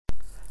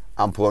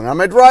I'm pulling on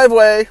my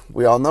driveway.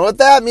 We all know what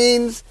that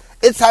means.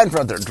 It's time for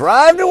another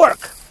drive to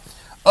work.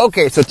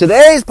 Okay, so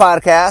today's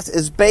podcast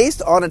is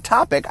based on a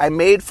topic I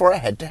made for a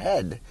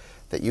head-to-head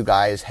that you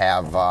guys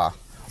have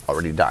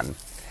already done.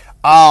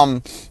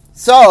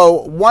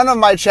 So one of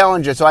my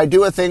challenges, so I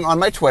do a thing on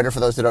my Twitter, for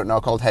those who don't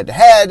know, called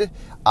head-to-head.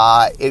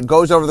 It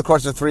goes over the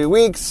course of 3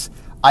 weeks.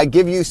 I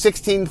give you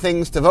 16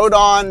 things to vote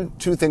on,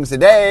 2 things a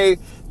day.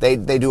 They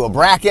do a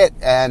bracket,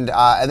 and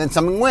then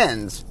someone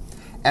wins.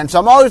 And so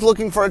I'm always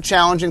looking for a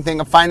challenging thing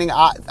of finding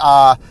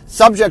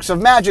subjects of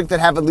magic that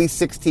have at least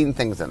 16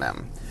 things in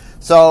them.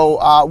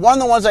 So one of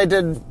the ones I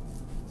did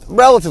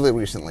relatively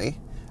recently,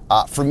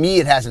 for me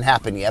it hasn't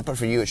happened yet, but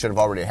for you it should have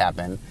already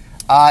happened,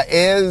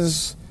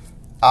 is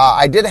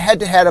I did a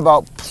head-to-head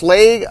about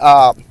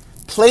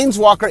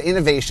Planeswalker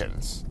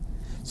innovations.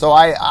 So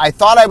I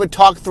thought I would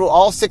talk through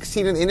all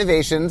 16 of the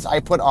innovations I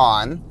put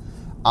on,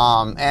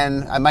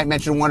 and I might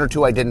mention 1 or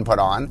 2 I didn't put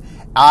on,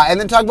 and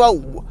then talk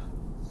about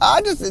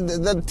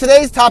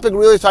today's topic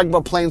really is talking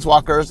about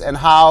Planeswalkers and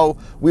how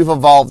we've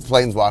evolved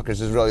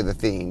Planeswalkers is really the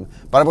theme.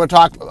 But I'm going to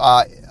talk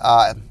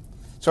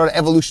sort of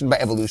evolution by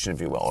evolution, if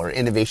you will, or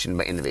innovation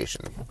by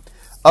innovation.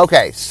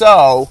 Okay,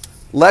 so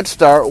let's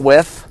start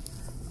with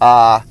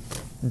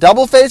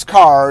double-face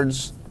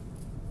cards,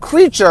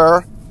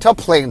 creature to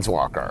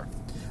Planeswalker.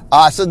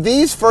 So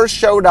these first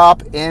showed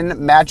up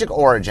in Magic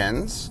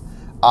Origins.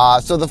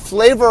 So the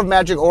flavor of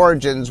Magic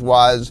Origins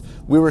was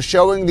we were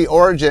showing the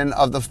origin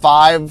of the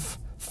 5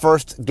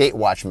 first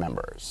Gatewatch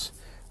members,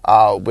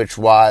 which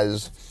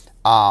was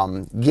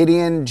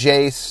Gideon,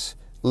 Jace,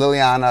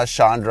 Liliana,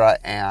 Chandra,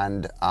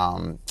 and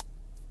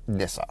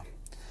Nissa.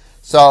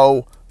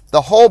 So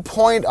the whole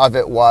point of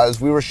it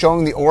was we were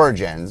showing the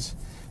origins.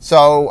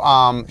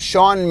 So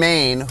Sean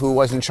Main, who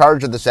was in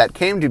charge of the set,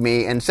 came to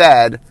me and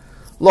said,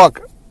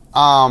 look,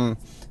 the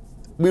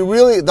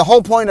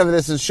whole point of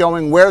this is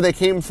showing where they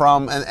came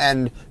from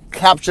and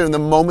capturing the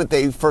moment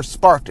they first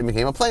sparked and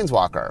became a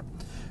Planeswalker.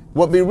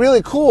 What would be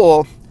really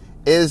cool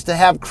is to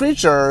have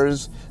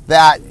creatures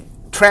that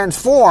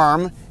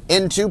transform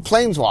into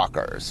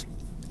Planeswalkers.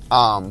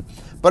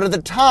 But at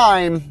the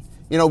time,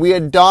 we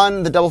had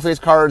done the double-face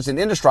cards in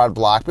Innistrad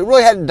block, but we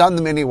really hadn't done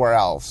them anywhere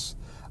else.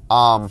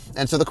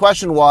 And so the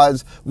question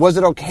was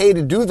it okay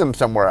to do them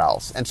somewhere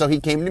else? And so he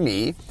came to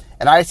me,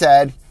 and I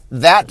said,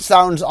 that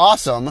sounds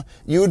awesome.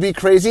 You would be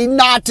crazy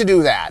not to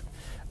do that.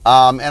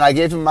 And I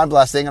gave him my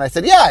blessing, and I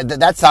said, yeah,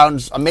 that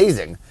sounds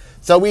amazing.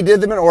 So we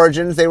did them in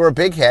Origins. They were a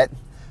big hit.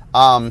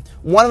 One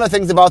of the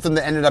things about them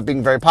that ended up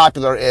being very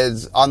popular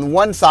is on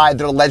one side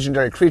they're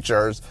legendary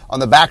creatures, on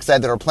the back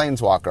side they're a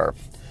Planeswalker.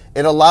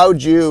 It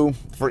allowed you,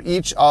 for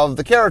each of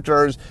the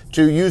characters,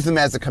 to use them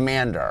as a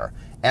commander.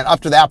 And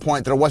up to that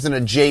point, there wasn't a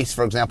Jace,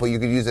 for example, you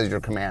could use as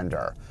your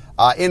commander.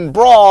 In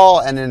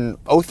Brawl and in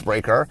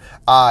Oathbreaker,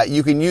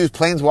 you can use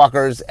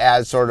Planeswalkers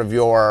as sort of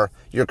your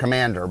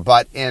commander,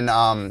 but in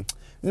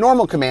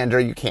normal Commander,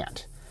 you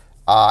can't.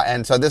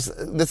 And so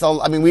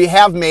we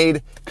have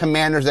made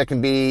commanders that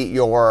can be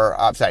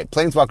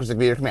Planeswalkers that can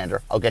be your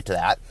commander. I'll get to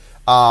that.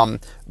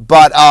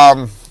 But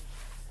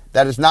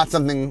that is not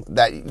something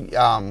that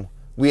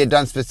we had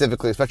done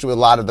specifically, especially with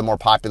a lot of the more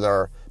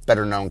popular,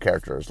 better-known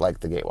characters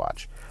like the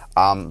Gatewatch.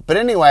 But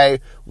anyway,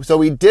 so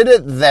we did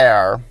it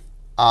there.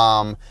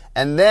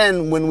 And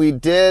then when we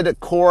did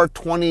Core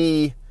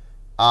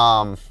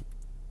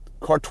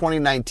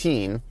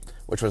 2019,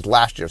 which was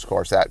last year's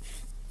core set,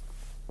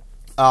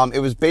 it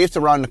was based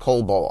around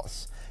Nicol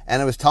Bolas, and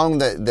it was telling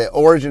the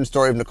origin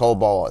story of Nicol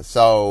Bolas.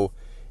 So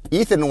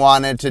Ethan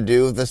wanted to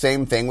do the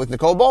same thing with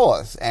Nicol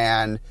Bolas,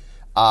 and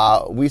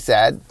we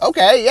said,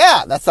 okay,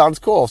 yeah, that sounds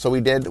cool. So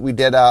we did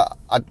a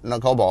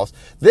Nicol Bolas.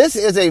 This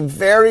is a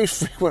very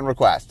frequent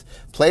request.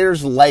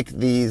 Players like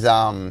these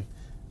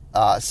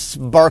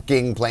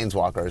sparking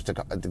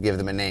Planeswalkers to give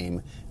them a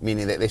name,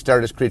 meaning that they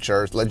start as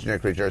creatures, legendary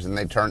creatures, and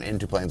they turn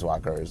into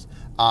Planeswalkers.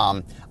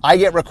 I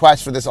get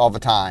requests for this all the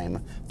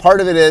time. Part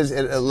of it is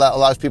it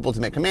allows people to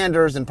make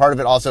commanders, and part of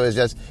it also is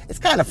just, it's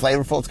kind of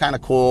flavorful, it's kind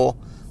of cool.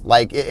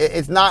 Like,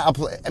 it's not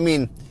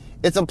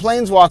it's a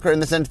Planeswalker in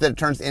the sense that it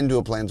turns into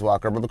a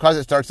Planeswalker, but because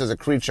it starts as a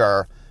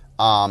creature,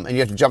 and you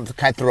have to jump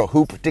kind of through a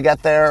hoop to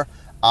get there,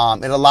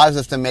 it allows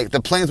us to make, the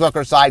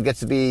Planeswalker side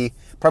gets to be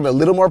probably a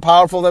little more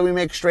powerful than we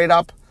make straight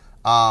up.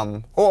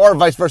 Or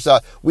vice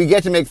versa. We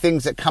get to make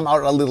things that come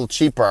out a little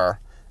cheaper,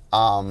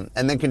 and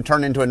then can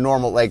turn into a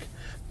normal,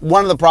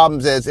 one of the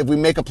problems is if we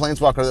make a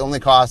Planeswalker that only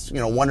costs,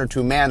 1 or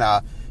 2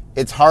 mana,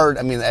 it's hard,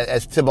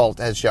 as Tybalt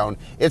has shown,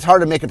 it's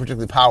hard to make it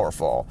particularly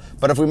powerful.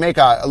 But if we make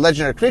a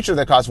legendary creature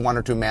that costs 1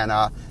 or 2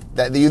 mana,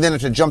 that you then have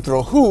to jump through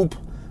a hoop,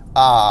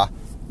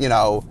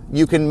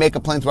 you can make a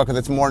Planeswalker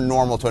that's more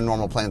normal to a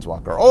normal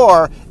Planeswalker.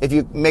 Or, if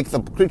you make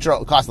the creature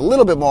cost a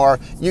little bit more,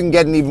 you can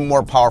get an even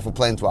more powerful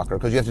Planeswalker,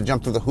 because you have to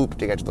jump through the hoop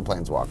to get to the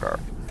Planeswalker.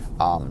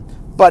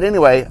 But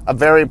anyway, a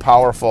very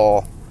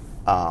powerful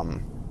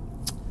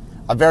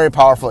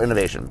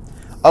innovation.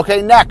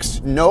 Okay,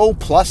 next, no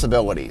plus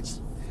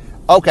abilities.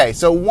 Okay,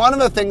 so one of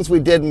the things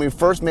we did when we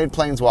first made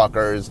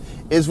Planeswalkers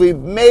is we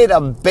made a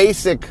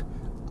basic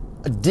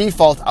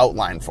default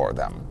outline for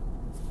them.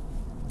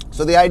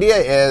 So the idea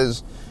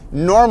is,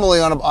 normally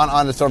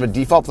on a sort of a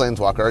default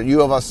Planeswalker, you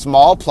have a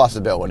small plus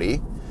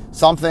ability,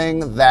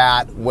 something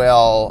that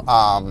will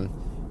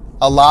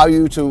allow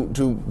you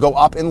to go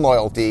up in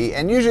loyalty,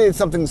 and usually it's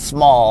something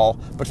small,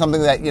 but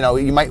something that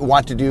you might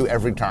want to do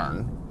every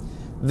turn.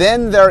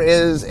 Then there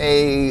is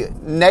a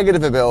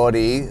negative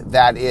ability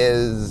that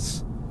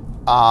is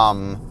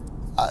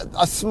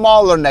a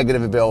smaller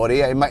negative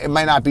ability. It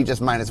might not be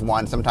just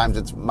 -1. Sometimes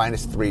it's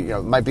 -3.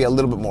 It might be a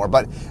little bit more,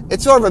 but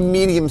it's sort of a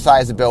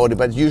medium-sized ability,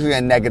 but it's usually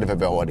a negative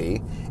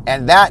ability,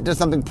 and that does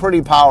something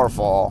pretty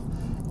powerful.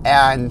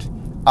 And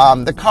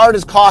the card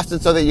is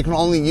costed so that you can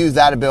only use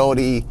that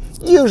ability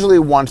usually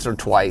once or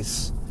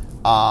twice.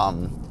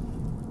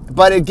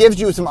 But it gives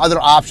you some other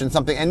options,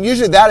 and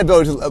usually that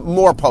ability is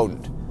more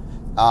potent.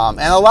 And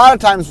a lot of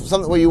times,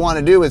 what you want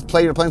to do is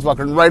play your Planeswalker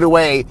and right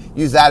away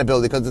use that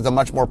ability because it's a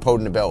much more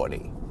potent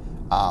ability.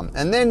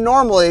 And then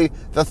normally,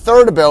 the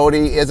third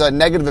ability is a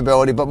negative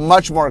ability, but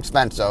much more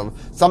expensive.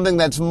 Something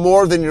that's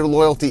more than your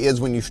loyalty is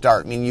when you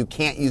start. I mean, you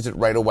can't use it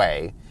right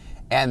away.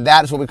 And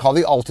that is what we call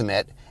the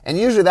ultimate. And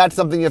usually that's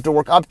something you have to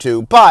work up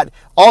to. But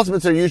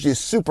ultimates are usually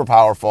super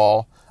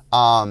powerful.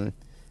 Well,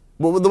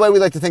 the way we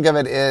like to think of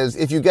it is,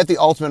 if you get the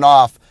ultimate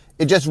off,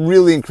 it just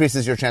really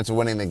increases your chance of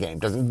winning the game.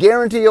 Doesn't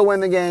guarantee you'll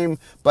win the game,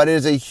 but it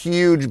is a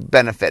huge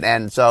benefit.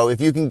 And so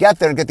if you can get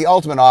there and get the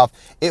ultimate off,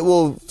 it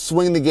will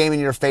swing the game in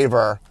your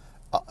favor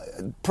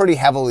pretty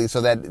heavily,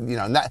 so that,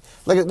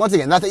 once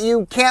again, not that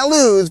you can't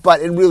lose,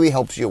 but it really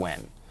helps you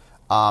win.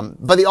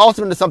 But the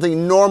ultimate is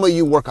something normally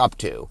you work up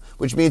to,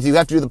 which means you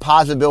have to do the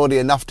possibility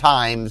enough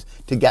times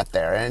to get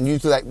there. And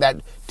usually that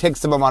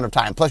takes some amount of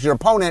time. Plus your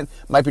opponent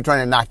might be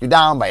trying to knock you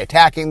down by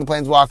attacking the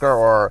Planeswalker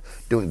or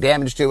doing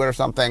damage to it or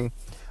something.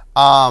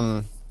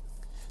 So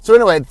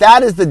anyway,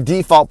 that is the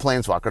default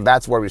Planeswalker.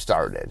 That's where we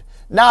started.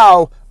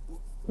 Now,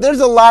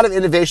 there's a lot of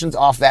innovations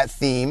off that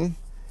theme.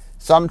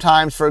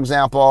 Sometimes, for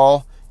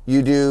example,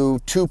 you do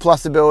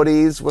 2+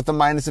 abilities with the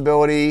minus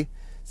ability.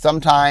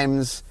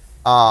 Sometimes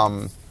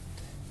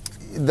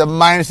the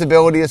minus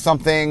ability is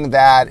something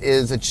that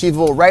is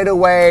achievable right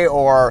away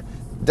or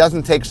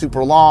doesn't take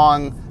super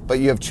long, but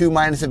you have 2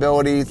 minus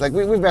abilities. Like,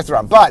 we've messed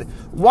around. But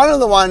one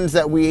of the ones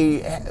that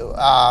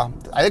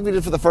I think we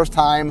did for the first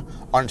time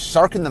on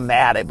Sarkhan the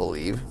Mad, I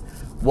believe,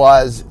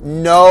 was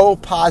no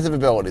positive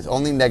abilities,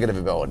 only negative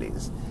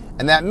abilities.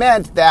 And that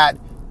meant that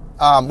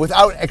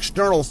without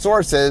external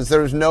sources,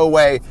 there's no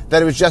way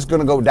that it was just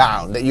going to go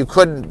down, that you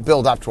couldn't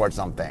build up towards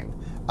something.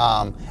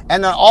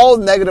 And all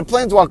negative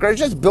Planeswalker is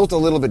just built a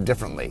little bit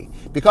differently.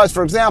 Because,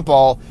 for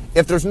example,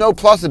 if there's no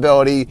plus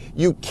ability,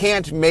 you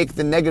can't make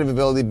the negative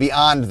ability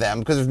beyond them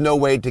because there's no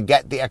way to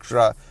get the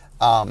extra.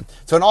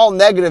 So an all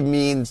negative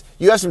means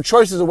you have some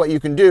choices of what you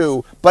can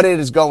do, but it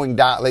is going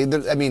down.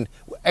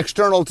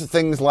 External to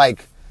things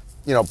like,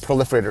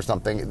 proliferate or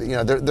something,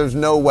 there's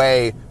no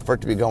way for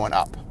it to be going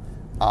up.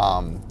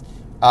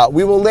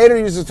 We will later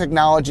use this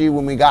technology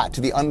when we got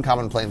to the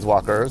uncommon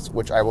Planeswalkers,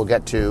 which I will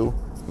get to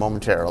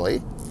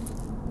momentarily.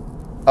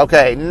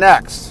 Okay,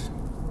 next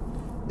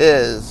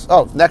is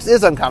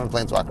uncommon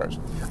Planeswalkers.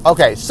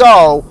 Okay,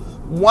 so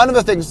one of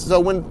the things,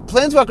 when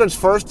Planeswalkers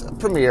first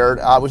premiered,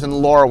 was in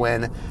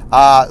Lorwyn.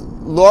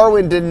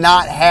 Lorwyn did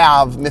not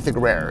have mythic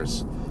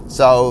rares.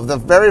 So the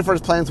very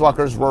first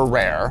Planeswalkers were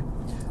rare.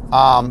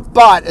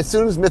 But as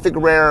soon as mythic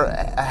rare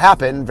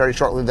happened, very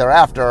shortly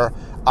thereafter,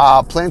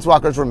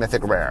 Planeswalkers were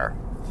mythic rare.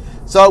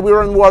 So we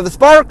were in War of the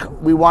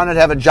Spark. We wanted to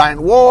have a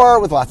giant war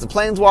with lots of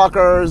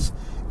Planeswalkers.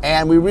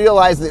 And we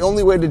realized the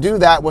only way to do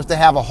that was to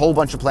have a whole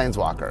bunch of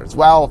Planeswalkers.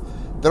 Well,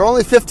 there are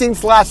only 15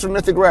 slots for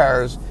mythic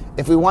rares.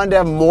 If we wanted to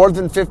have more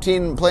than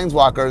 15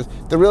 Planeswalkers,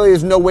 there really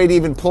is no way to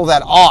even pull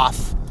that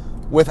off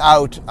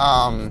without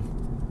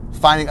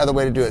finding other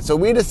way to do it. So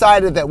we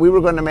decided that we were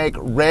going to make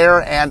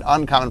rare and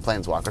uncommon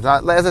Planeswalkers.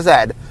 Now, as I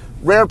said,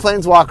 rare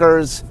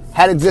Planeswalkers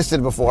had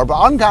existed before,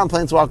 but uncommon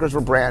Planeswalkers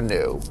were brand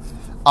new.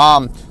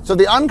 So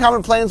the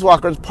uncommon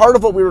Planeswalkers, part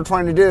of what we were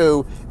trying to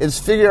do is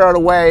figure out a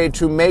way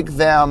to make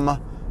them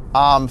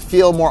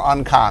feel more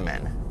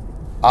uncommon.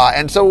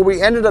 And so what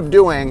we ended up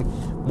doing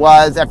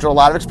was, after a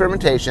lot of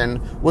experimentation,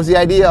 was the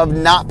idea of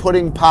not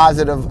putting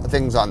positive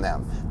things on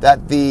them.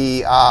 That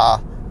the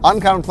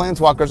uncommon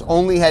Planeswalkers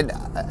only had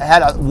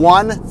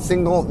one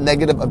single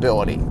negative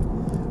ability.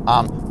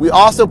 We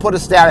also put a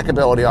static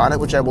ability on it,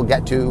 which I will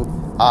get to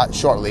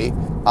shortly.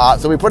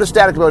 So we put a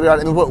static ability on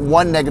it, and we put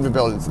one negative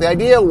ability. So the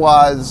idea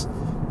was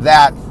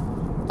that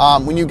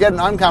when you get an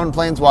uncommon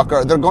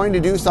Planeswalker, they're going to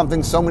do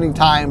something so many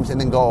times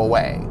and then go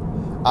away.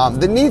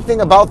 The neat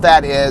thing about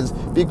that is,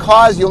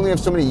 because you only have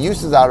so many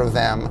uses out of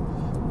them,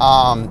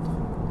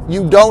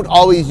 you don't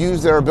always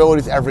use their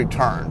abilities every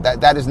turn.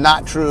 That is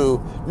not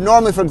true.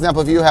 Normally, for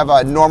example, if you have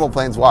a normal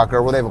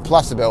Planeswalker where they have a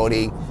plus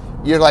ability,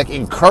 you're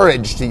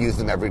encouraged to use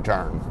them every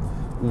turn.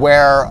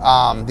 Where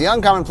the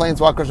uncommon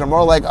Planeswalkers are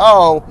more like,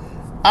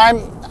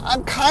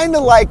 I'm kind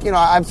of like,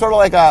 I'm sort of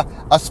like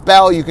a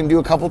spell you can do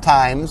a couple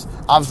times.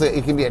 Obviously,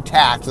 it can be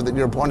attacked so that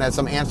your opponent has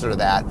some answer to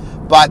that.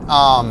 But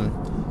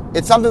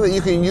it's something that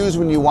you can use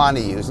when you want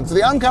to use. And so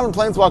the uncommon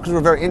planeswalkers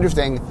were very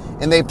interesting,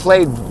 and they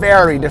played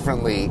very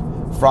differently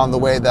from the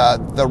way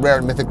the rare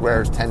and mythic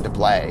rares tend to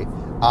play,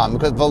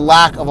 because of the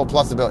lack of a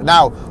plus ability.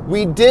 Now,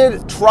 we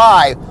did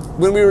try,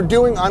 when we were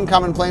doing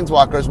uncommon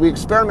planeswalkers, we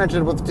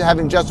experimented with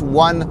having just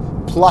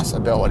one plus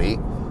ability,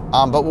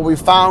 but what we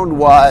found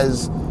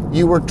was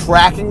you were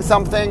tracking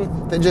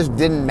something that just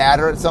didn't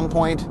matter at some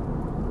point.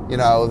 You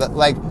know, that,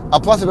 like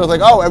a plus ability,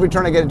 like, oh, every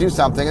turn I get to do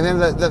something. And then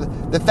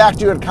the fact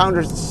you had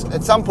counters,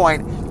 at some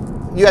point,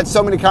 you had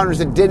so many counters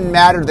that didn't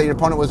matter that your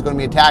opponent was going to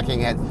be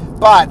attacking it.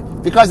 But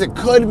because it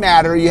could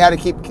matter, you had to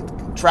keep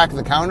track of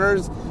the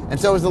counters. And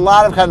so it was a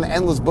lot of kind of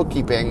endless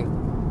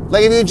bookkeeping.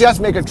 Like if you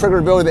just make a trigger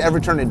ability that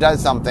every turn it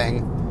does something,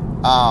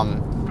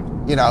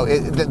 you know,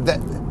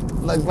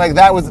 like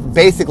that was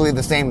basically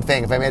the same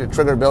thing. If I made a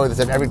trigger ability that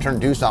said every turn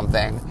do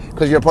something,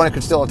 because your opponent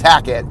could still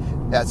attack it.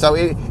 So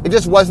it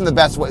just wasn't the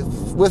best way.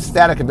 With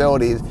static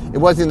abilities, it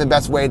wasn't the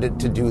best way to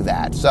do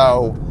that.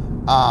 So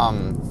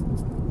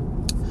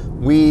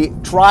we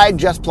tried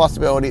just plus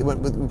ability,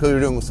 because we were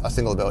doing a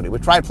single ability. We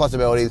tried plus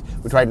abilities,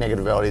 we tried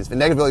negative abilities. The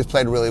negative abilities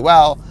played really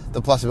well,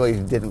 the plus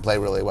abilities didn't play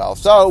really well.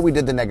 So we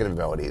did the negative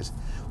abilities.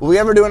 Will we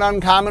ever do an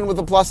uncommon with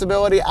a plus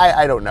ability?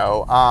 I don't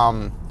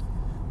know.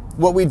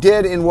 What we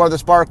did in War of the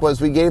Spark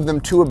was we gave them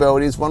two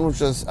abilities, one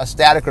which was a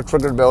static or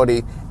triggered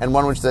ability, and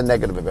one which is a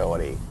negative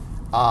ability.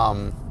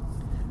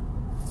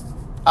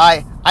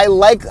 I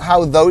like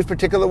how those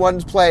particular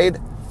ones played,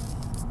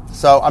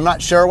 so I'm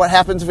not sure what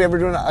happens if we ever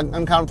do an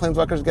uncommon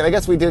planeswalkers again. I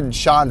guess we did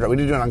Chandra. We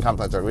did do an uncommon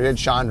planeswalker. We did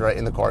Chandra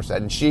in the core set,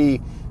 and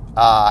she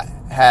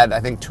had, I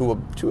think, two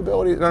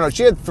abilities. No,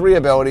 she had three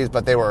abilities,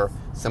 but they were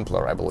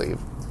simpler, I believe.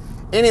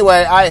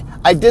 Anyway,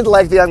 I did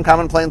like the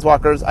uncommon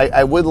planeswalkers.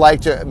 I would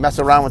like to mess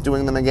around with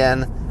doing them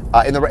again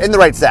in the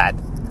right set.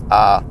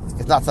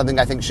 It's not something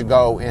I think should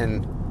go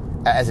in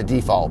as a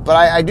default, but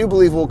I do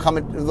believe there'll come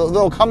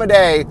a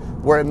day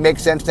where it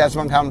makes sense to have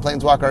some uncommon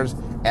planeswalkers,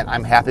 and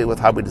I'm happy with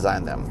how we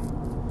designed them.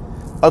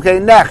 Okay,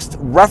 next,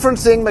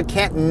 referencing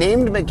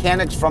named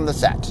mechanics from the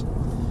set.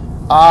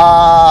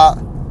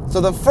 So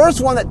the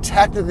first one that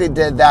technically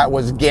did that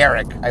was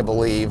Garruk, I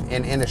believe,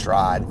 in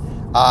Innistrad.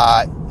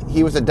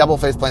 He was a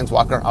double-faced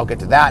planeswalker. I'll get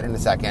to that in a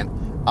second.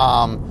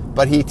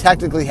 But he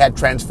technically had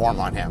Transform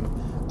on him.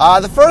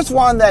 The first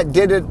one that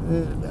did it,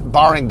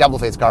 barring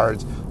double-faced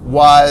cards,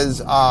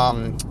 was,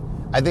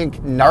 I think,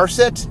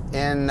 Narset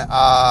in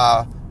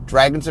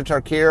Dragons of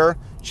Tarkir.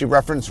 She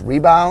referenced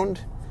Rebound.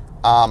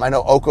 I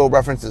know Oko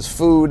references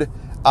Food.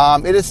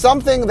 It is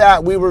something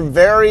that we were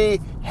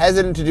very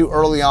hesitant to do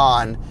early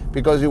on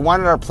because we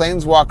wanted our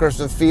planeswalkers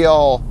to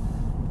feel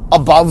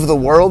above the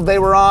world they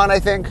were on, I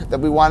think. That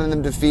we wanted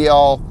them to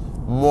feel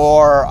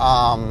more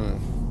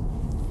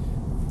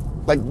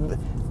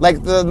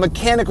like the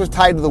mechanic was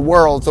tied to the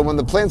world. So when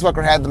the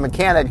planeswalker had the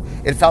mechanic,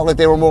 it felt like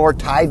they were more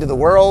tied to the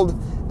world.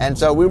 And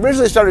so we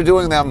originally started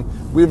doing them.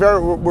 We're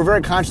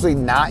very consciously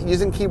not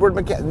using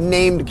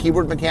named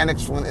keyword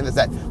mechanics in the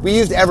set. We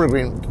used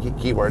evergreen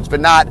keywords, but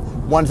not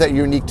ones that are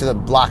unique to the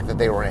block that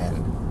they were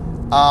in.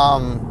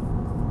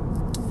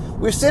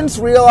 We've since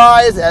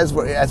realized, as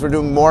we're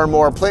doing more and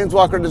more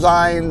planeswalker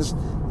designs,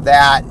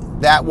 that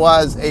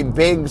was a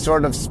big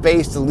sort of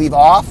space to leave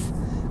off.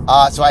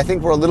 So I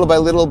think we're little by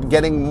little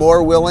getting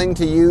more willing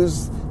to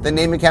use the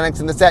name mechanics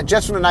in the set,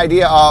 just from an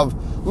idea of,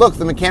 look,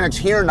 the mechanic's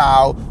here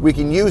now, we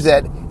can use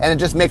it, and it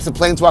just makes a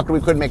planeswalker we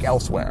couldn't make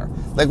elsewhere.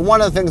 Like, one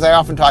of the things I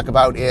often talk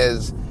about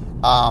is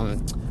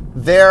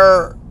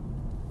their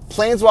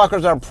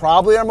planeswalkers are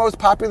probably our most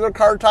popular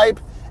card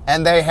type,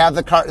 and they're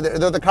the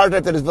card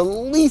type that is the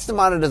least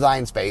amount of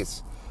design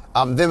space.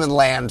 Them and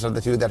lands are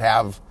the two that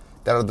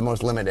are the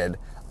most limited.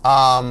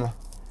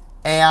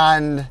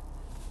 And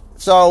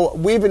so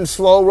we've been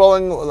slow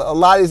rolling a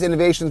lot of these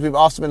innovations. We've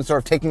also been sort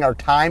of taking our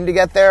time to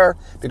get there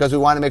because we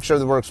want to make sure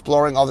that we're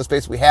exploring all the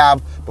space we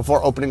have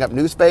before opening up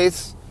new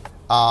space.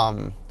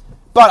 But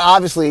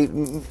obviously,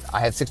 I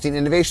have 16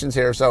 innovations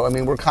here, so I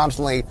mean, we're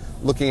constantly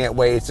looking at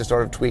ways to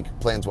sort of tweak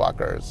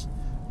planeswalkers.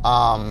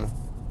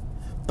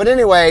 But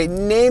anyway,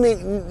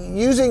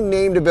 using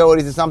named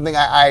abilities is something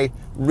I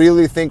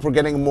really think we're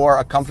getting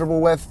more comfortable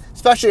with,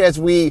 especially as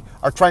we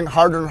are trying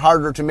harder and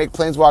harder to make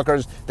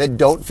planeswalkers that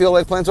don't feel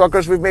like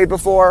planeswalkers we've made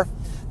before.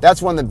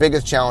 That's one of the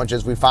biggest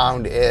challenges we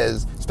found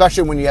is,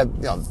 especially when you have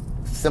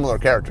similar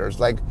characters.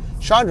 Like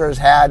Chandra's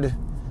had,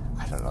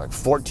 I don't know, like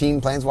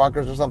 14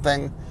 planeswalkers or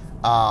something.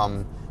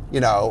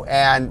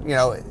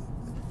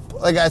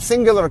 Like a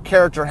singular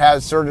character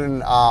has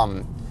certain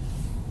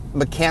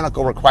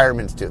mechanical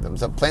requirements to them.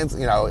 So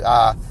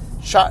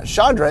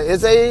Chandra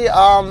is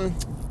a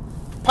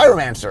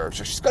pyromancer,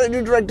 so she's going to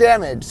do direct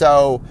damage.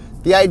 So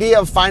the idea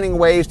of finding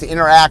ways to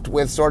interact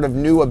with sort of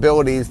new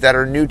abilities that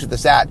are new to the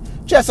set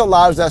just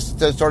allows us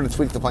to sort of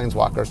tweak the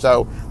planeswalker.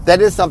 So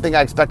that is something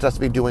I expect us to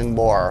be doing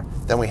more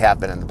than we have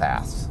been in the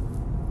past.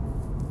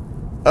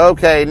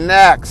 Okay,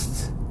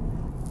 next,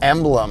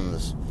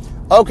 emblems.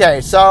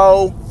 Okay,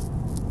 so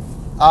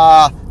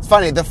it's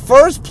funny. The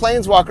first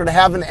planeswalker to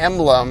have an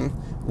emblem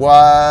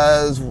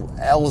was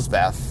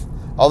Elsbeth,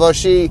 although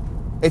she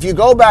if you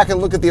go back and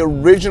look at the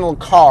original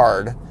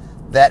card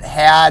that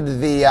had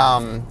the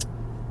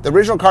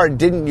original card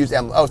didn't use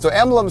emblems. Oh, so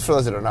emblems, for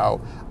those that don't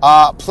know,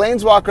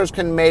 Planeswalkers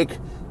can make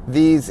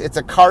these. It's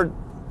a card.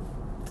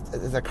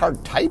 Is it a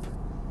card type?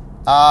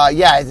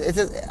 Yeah,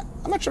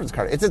 I'm not sure if it's a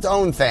card. It's its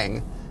own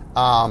thing.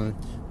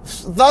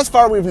 Thus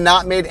far, we've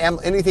not made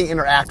anything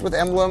interact with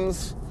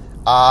emblems.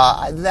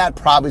 That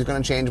probably is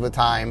going to change with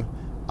time,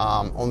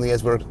 only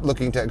as we're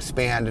looking to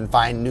expand and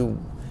find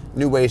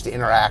new ways to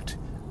interact.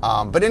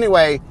 But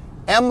anyway,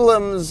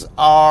 emblems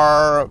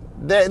are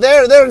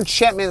they're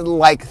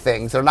enchantment-like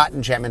things. They're not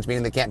enchantments,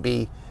 meaning they can't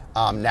be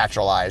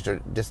naturalized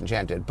or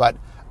disenchanted. But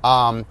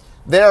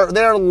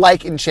they're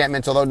like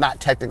enchantments, although not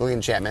technically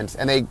enchantments,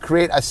 and they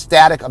create a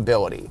static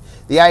ability.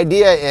 The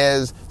idea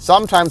is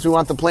sometimes we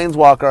want the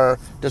Planeswalker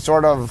to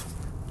sort of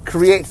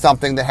create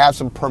something that has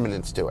some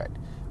permanence to it.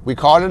 We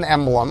call it an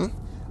emblem.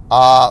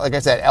 Like I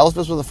said,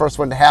 Elspeth was the first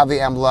one to have the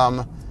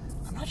emblem.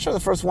 I'm not sure the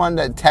first one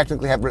to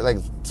technically have, like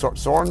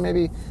Sorin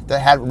maybe, that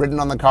had written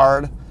on the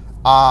card.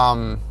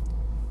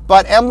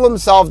 But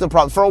emblems solved the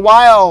problem. For a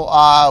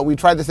while, we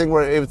tried this thing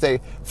where it would say,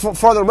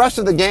 for the rest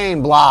of the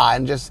game, blah,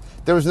 and just,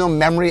 there was no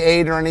memory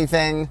aid or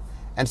anything.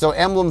 And so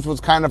emblems was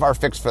kind of our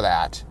fix for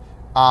that.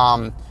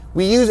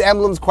 We use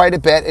emblems quite a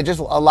bit. It just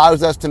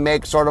allows us to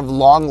make sort of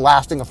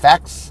long-lasting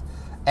effects.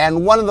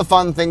 And one of the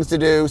fun things to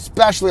do,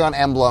 especially on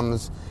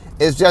emblems,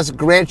 is just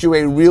grant you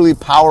a really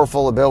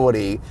powerful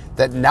ability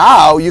that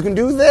now you can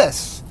do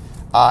this.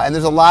 And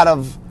there's a lot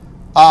of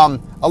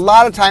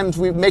times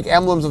we make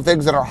emblems of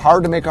things that are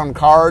hard to make on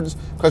cards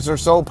because they're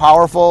so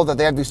powerful that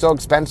they have to be so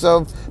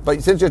expensive.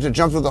 But since you have to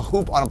jump through the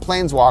hoop on a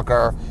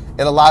Planeswalker,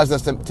 it allows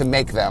us to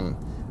make them,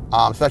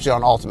 especially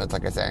on Ultimates,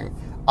 like I was saying.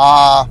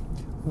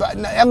 But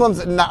emblems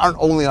aren't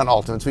only on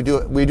Ultimates.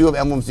 We do have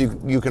emblems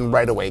you can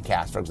right away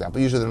cast, for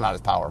example. Usually they're not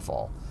as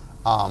powerful.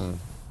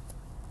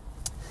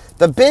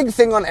 The big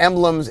thing on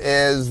emblems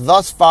is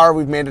thus far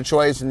we've made a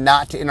choice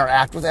not to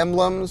interact with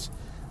emblems,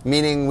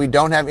 meaning we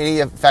don't have any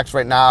effects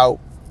right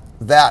now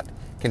that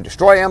can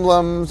destroy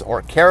emblems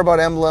or care about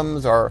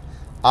emblems. Or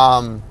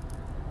I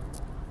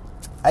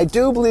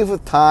do believe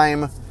with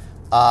time,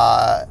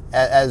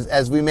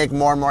 as we make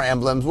more and more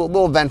emblems,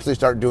 we'll eventually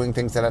start doing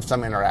things that have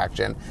some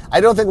interaction. I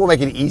don't think we'll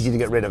make it easy to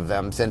get rid of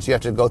them since you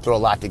have to go through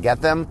a lot to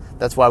get them.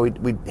 That's why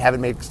we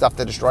haven't made stuff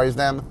that destroys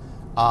them.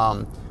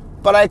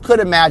 But I could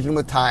imagine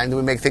with time that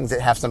we make things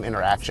that have some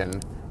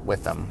interaction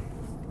with them.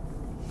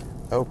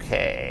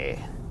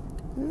 Okay.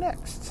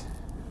 Next.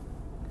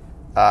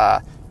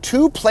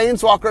 2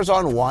 Planeswalkers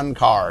on 1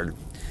 card.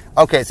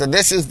 Okay, so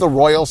this is the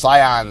Royal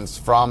Scions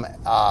from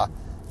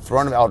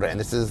Throne of Eldraine.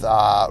 This is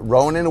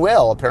Rowan and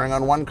Will appearing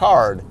on 1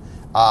 card.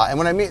 And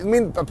when I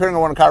mean appearing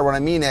on 1 card, what I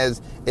mean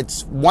is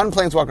it's 1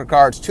 Planeswalker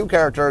card, it's 2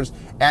 characters,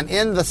 and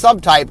in the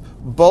subtype,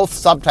 both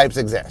subtypes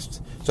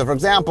exist. So, for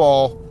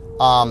example,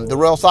 the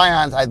Royal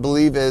Scions, I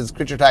believe, is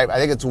creature type. I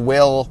think it's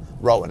Will,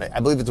 Rowan. I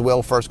believe it's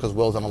Will first because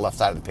Will's on the left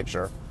side of the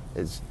picture.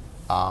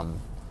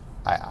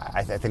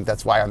 I think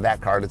that's why on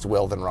that card it's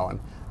Will then Rowan.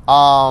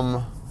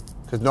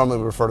 Because normally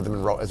we refer to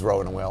them as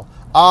Rowan and Will.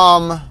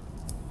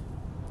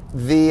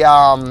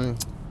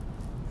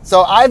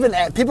 So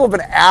people have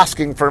been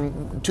asking for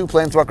 2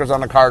 Planeswalkers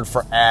on a card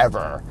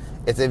forever.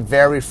 It's a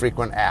very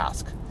frequent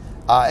ask.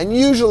 And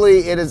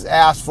usually it is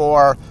asked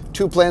for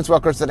 2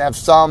 Planeswalkers that have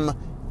some,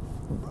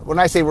 when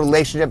I say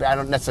relationship, I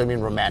don't necessarily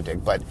mean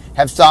romantic, but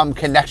have some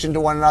connection to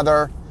one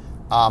another.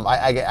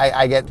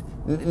 I get,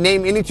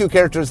 name any 2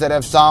 characters that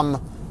have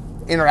some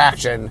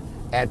interaction,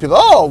 and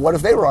people, what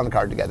if they were on the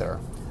card together?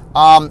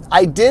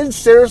 I did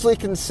seriously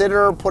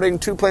consider putting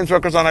 2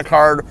 Planeswalkers on a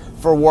card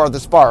for War of the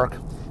Spark,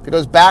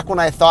 because back when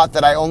I thought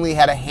that I only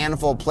had a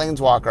handful of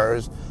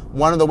Planeswalkers,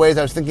 one of the ways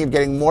I was thinking of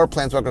getting more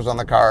Planeswalkers on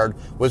the card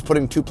was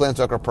putting 2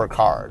 Planeswalker per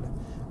card.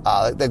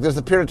 There's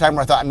a period of time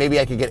where I thought maybe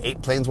I could get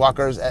 8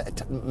 Planeswalkers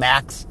at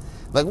max.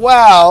 Like,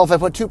 well, if I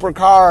put 2 per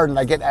card and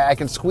I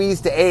can squeeze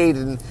to 8,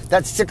 and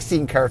that's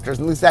 16 characters.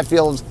 At least that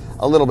feels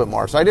a little bit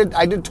more. So I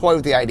did toy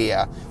with the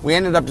idea. We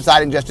ended up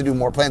deciding just to do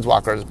more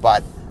Planeswalkers,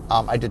 but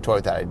I did toy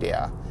with that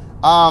idea.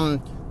 I'm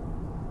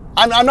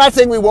not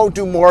saying we won't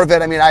do more of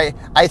it. I mean,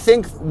 I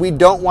think we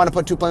don't want to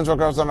put 2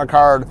 Planeswalkers on a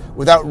card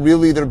without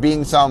really there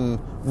being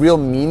some real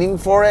meaning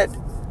for it.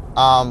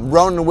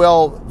 Rowan and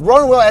Will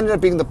ended up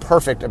being the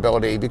perfect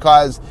ability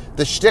because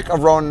the shtick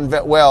of Rowan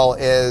and Will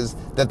is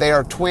that they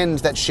are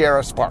twins that share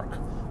a spark.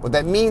 What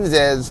that means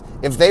is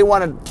if they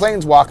want to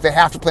planeswalk, they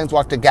have to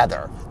planeswalk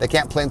together. They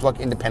can't planeswalk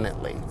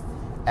independently.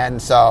 And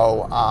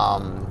so,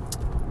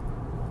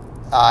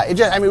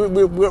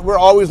 we're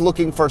always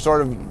looking for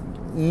sort of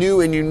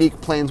new and unique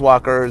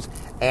planeswalkers,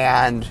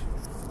 and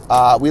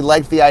we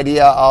liked the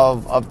idea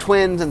of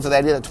twins, and so the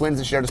idea that twins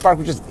that share a spark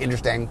was just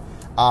interesting.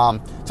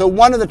 So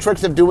one of the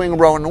tricks of doing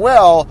Rowan and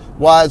Will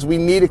was we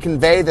need to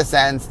convey the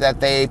sense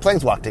that they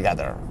planeswalk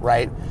together,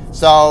 right?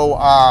 So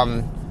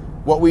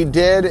what we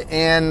did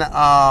in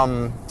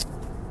Battle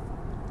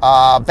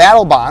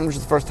Bond, which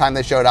is the first time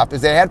they showed up,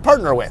 is they had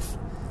partner with.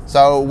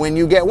 So when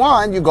you get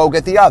one, you go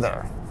get the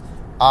other.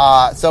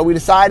 So we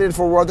decided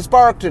for War of the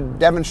Spark to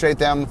demonstrate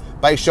them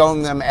by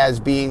showing them as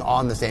being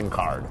on the same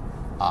card.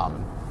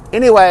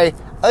 Anyway,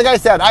 like I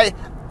said,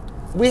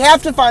 we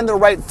have to find the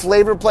right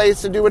flavor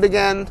place to do it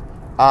again.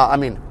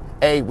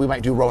 We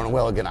might do Rowan and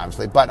Will again,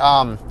 obviously. But,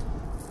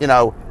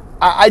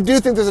 I do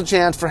think there's a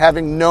chance for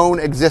having known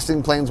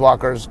existing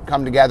Planeswalkers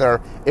come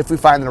together if we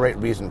find the right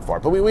reason for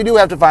it. But we do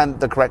have to find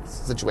the correct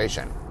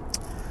situation.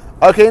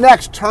 Okay,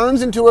 next,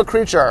 turns into a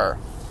creature.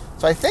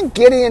 So I think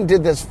Gideon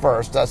did this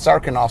first.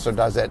 Sarkhan also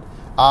does it.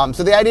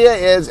 So the idea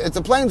is it's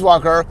a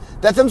Planeswalker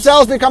that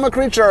themselves become a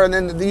creature, and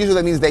then usually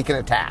that means they can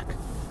attack.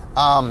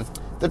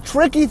 The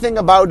tricky thing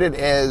about it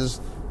is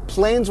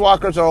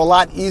Planeswalkers are a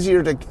lot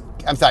easier to...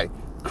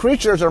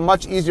 Creatures are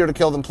much easier to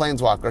kill than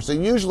Planeswalkers. So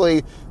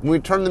usually when we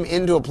turn them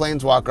into a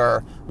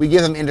Planeswalker, we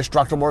give them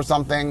indestructible or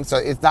something. So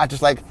it's not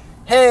just like,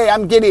 hey,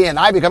 I'm Gideon,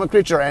 I become a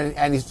creature,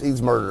 and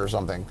he's murdered or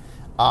something.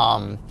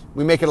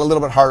 We make it a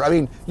little bit harder. I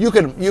mean, you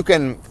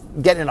can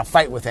get in a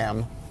fight with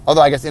him,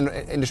 although I guess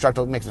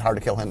indestructible makes it hard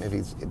to kill him if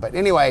he's... But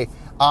anyway,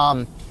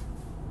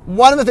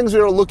 one of the things we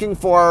were looking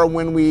for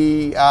when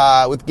we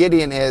with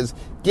Gideon is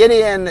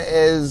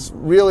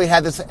really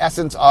had this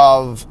essence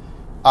of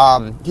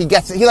he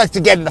likes to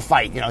get in the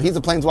fight. He's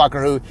a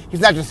Planeswalker who he's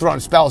not just throwing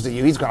spells at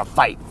you; he's going to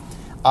fight.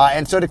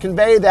 And so to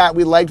convey that,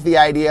 we liked the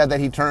idea that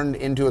he turned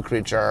into a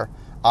creature.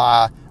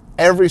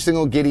 Every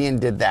single Gideon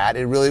did that.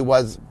 It really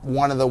was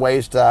one of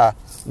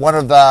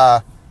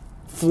the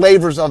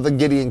flavors of the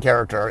Gideon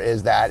character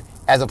is that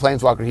as a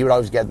Planeswalker, he would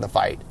always get in the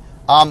fight.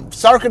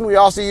 Sarkhan, we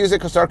also use it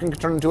because Sarkhan can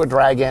turn into a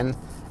dragon.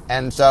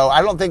 And so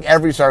I don't think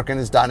every Sarkhan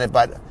has done it,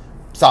 but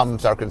some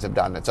Sarkhans have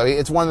done it. So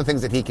it's one of the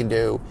things that he can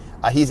do.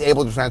 He's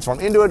able to transform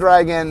into a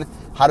dragon.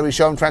 How do we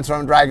show him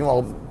transform into a dragon?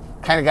 Well,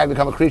 kind of got to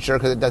become a creature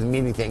because it doesn't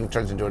mean anything. It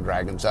turns into a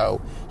dragon.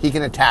 So he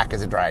can attack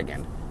as a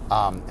dragon.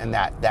 And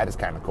that is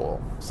kind of cool.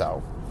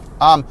 So,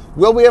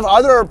 will we have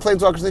other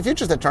Planeswalkers in the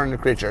future that turn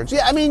into creatures?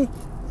 Yeah,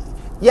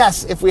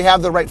 yes, if we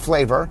have the right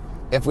flavor.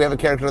 If we have a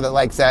character that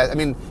likes that.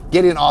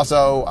 Gideon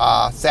also,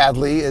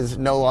 sadly, is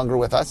no longer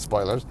with us.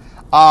 Spoilers.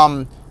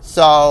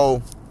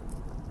 So,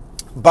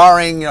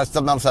 barring,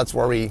 some upsets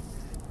where we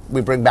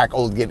bring back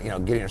old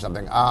Gideon or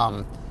something.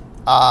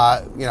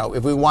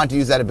 If we want to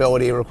use that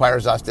ability, it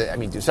requires us to,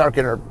 do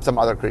Sarkhan or some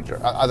other creature,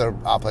 other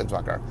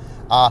Planeswalker.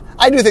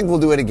 I do think we'll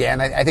do it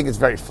again. I think it's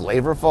very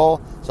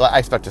flavorful, so I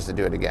expect us to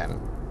do it again.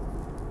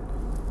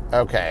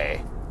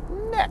 Okay.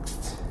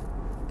 Next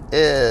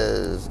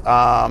is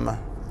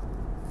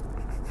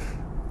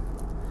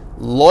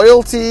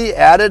loyalty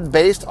added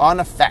based on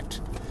effect.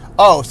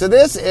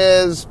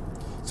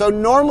 So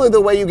normally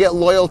the way you get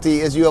loyalty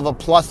is you have a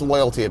plus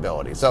loyalty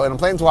ability. So in a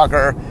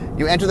Planeswalker,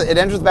 it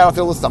enters the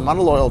battlefield with some amount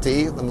of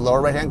loyalty in the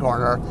lower right-hand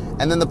corner,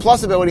 and then the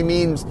plus ability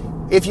means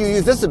if you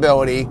use this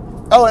ability...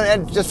 Oh,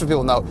 and just for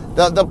people to know,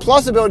 the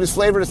plus ability is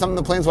flavored to something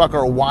the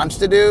Planeswalker wants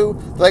to do.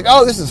 They're like,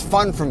 oh, this is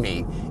fun for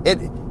me.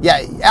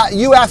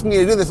 You asking me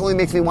to do this only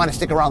makes me want to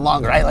stick around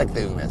longer. I like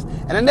doing this.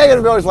 And a negative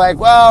ability is like,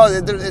 well,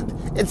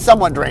 it's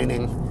somewhat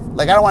draining.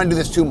 Like, I don't want to do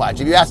this too much.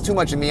 If you ask too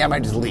much of me, I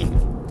might just leave.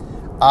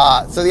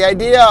 So the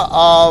idea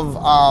of...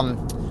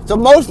 so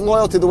most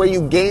loyalty, the way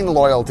you gain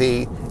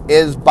loyalty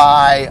is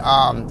by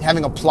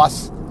having a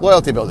plus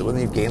loyalty ability when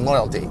you gain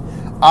loyalty.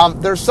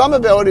 There's some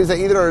abilities that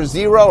either are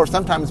 0 or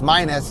sometimes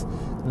minus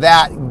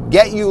that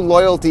get you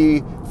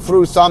loyalty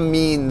through some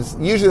means.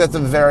 Usually that's a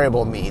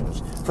variable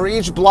means. For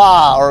each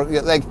blah, or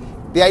like...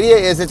 The idea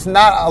is it's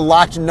not a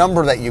locked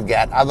number that you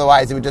get.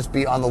 Otherwise, it would just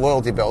be on the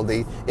loyalty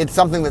ability. It's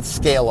something that's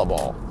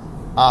scalable.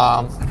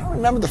 I don't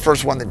remember the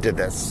first one that did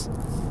this.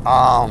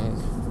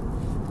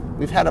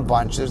 We've had a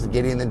bunch. There's the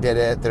Gideon that did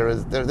it.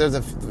 There's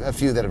a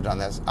few that have done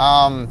this.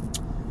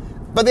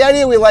 But the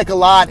idea we like a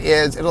lot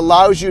is it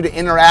allows you to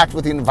interact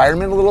with the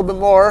environment a little bit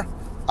more.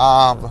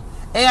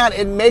 And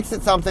it makes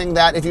it something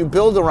that if you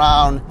build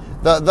around,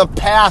 the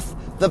path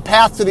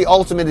to the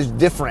ultimate is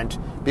different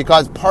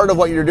because part of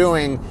what you're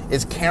doing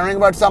is caring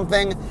about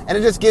something, and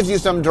it just gives you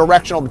some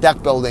directional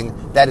deck building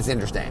that is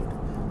interesting.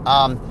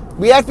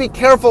 We have to be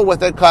careful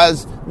with it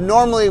because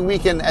normally we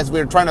can, as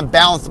we're trying to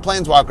balance the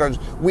Planeswalkers,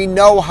 we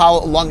know how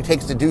long it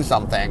takes to do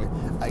something,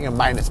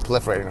 minus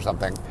proliferating or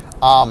something.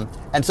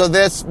 And so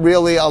this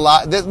really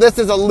this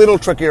is a little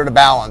trickier to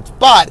balance,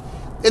 but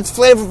it's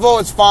flavorful,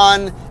 it's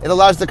fun, it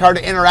allows the card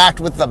to interact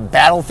with the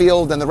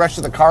battlefield and the rest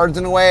of the cards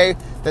in a way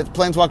that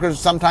Planeswalkers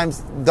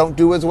sometimes don't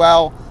do as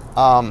well.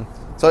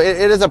 So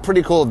it is a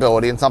pretty cool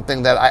ability and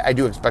something that I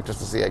do expect us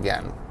to see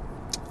again.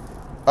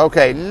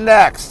 Okay,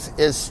 next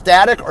is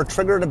static or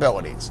triggered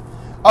abilities.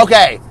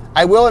 Okay,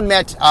 I will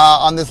admit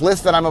on this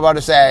list that I'm about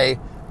to say,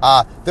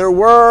 there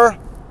were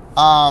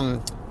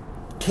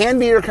Can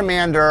Be Your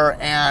Commander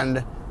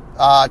and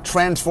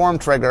Transform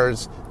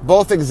triggers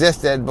both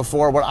existed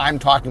before what I'm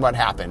talking about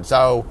happened.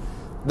 So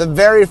the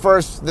very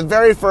first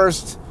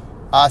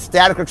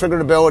static or triggered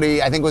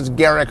ability, I think, was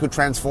Garruk, who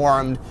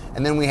transformed,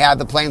 and then we had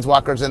the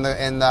Planeswalkers in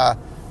the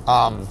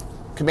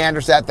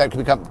commander set that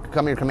could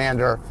become your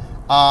commander.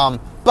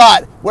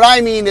 But what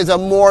I mean is a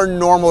more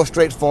normal,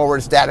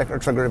 straightforward static or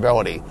triggered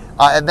ability.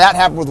 And that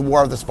happened with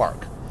War of the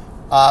Spark.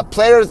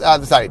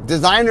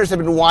 designers have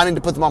been wanting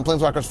to put them on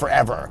Planeswalkers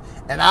forever,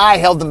 and I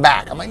held them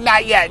back. I'm like,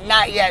 not yet,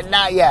 not yet,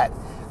 not yet.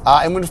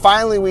 And when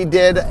finally we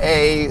did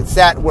a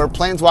set where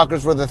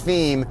Planeswalkers were the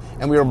theme,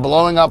 and we were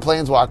blowing up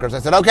Planeswalkers, I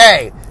said,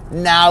 okay,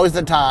 now is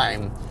the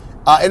time.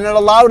 And it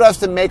allowed us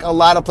to make a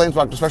lot of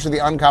Planeswalkers, especially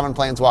the uncommon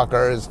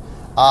Planeswalkers,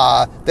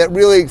 that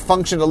really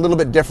functioned a little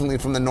bit differently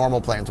from the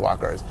normal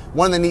Planeswalkers.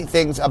 One of the neat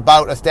things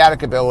about a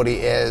static ability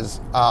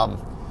is,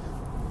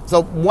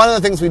 so one of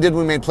the things we did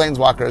when we made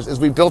Planeswalkers is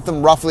we built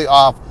them roughly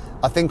off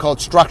a thing called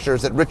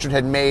structures that Richard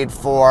had made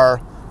for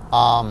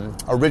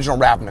original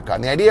Ravnica.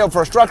 And the idea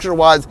for a structure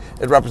was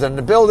it represented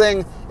a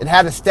building, it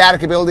had a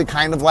static ability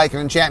kind of like an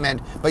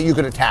enchantment, but you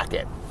could attack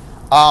it.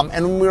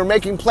 And when we were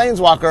making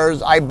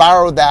Planeswalkers, I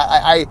borrowed that.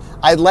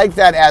 I liked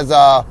that as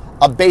a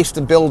base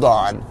to build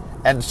on.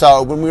 And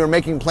so when we were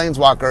making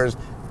Planeswalkers,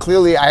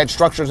 clearly I had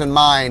structures in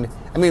mind.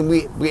 I mean,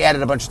 we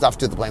added a bunch of stuff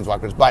to the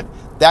Planeswalkers, but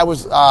that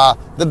was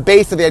the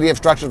base of the idea of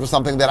structures was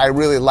something that I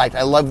really liked.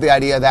 I loved the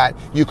idea that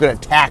you could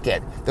attack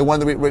it. The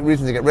one of the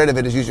reasons to get rid of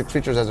it is use your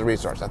creatures as a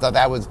resource. I thought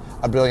that was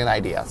a brilliant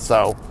idea.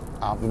 So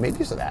we made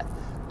use of that.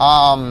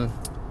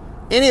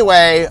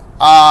 Anyway,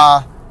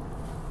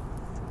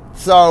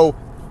 so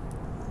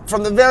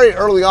from the very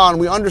early on,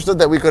 we understood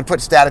that we could put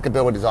static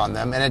abilities on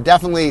them, and it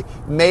definitely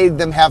made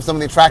them have some of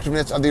the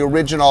attractiveness of the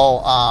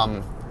original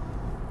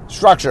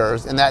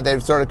structures, in that they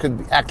sort of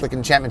could act like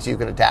enchantments you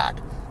could attack.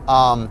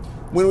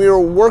 When we were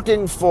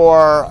working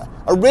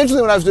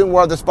originally when I was doing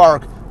War of the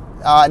Spark,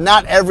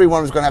 not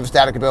everyone was going to have a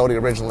static ability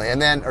originally,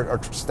 and then or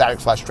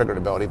static/triggered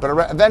ability.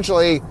 But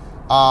eventually,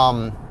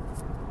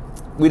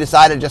 we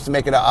decided just to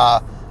make it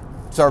a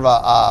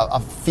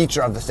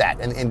feature of the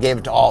set and gave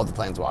it to all of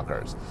the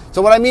Planeswalkers.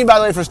 So what I mean, by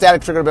the way, for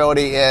static trigger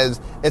ability is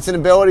it's an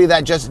ability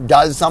that just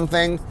does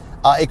something.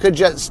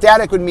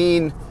 Static would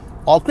mean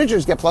all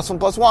creatures get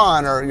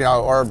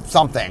 +1/+1, or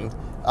something.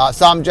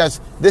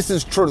 This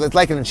is true. It's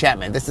like an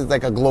enchantment. This is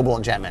like a global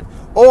enchantment.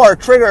 Or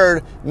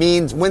triggered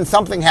means when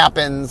something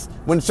happens,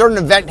 when a certain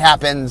event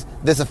happens,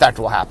 this effect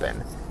will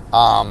happen.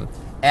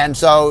 And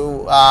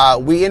so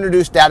we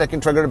introduced static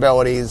and triggered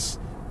abilities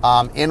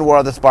in War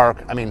of the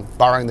Spark. I mean,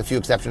 barring the few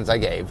exceptions I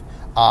gave.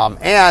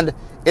 And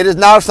it is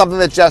now something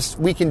that just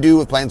we can do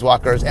with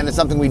Planeswalkers, and it's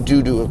something we do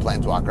with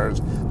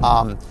Planeswalkers.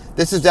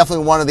 This is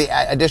definitely one of the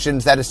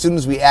additions that as soon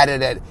as we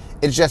added it,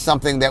 it's just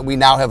something that we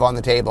now have on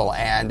the table,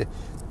 and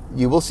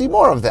you will see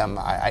more of them.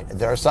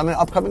 There are some in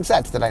upcoming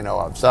sets that I know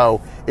of.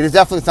 So it is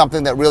definitely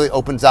something that really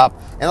opens up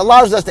and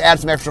allows us to add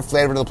some extra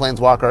flavor to the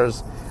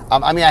Planeswalkers.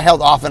 I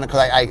held off on it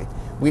because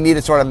we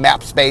needed sort of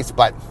map space,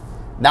 but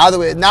now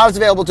it's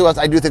available to us,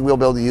 I do think we'll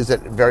be able to use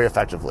it very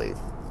effectively.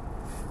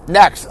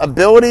 Next,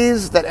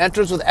 abilities that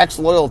enters with X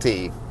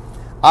loyalty.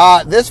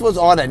 This was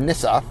on a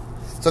Nissa.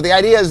 So the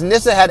idea is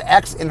Nissa had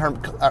X in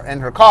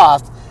her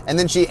cost, and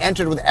then she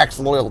entered with X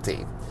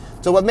loyalty.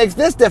 So what makes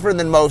this different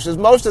than most is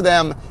most of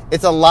them,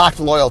 it's a locked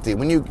loyalty.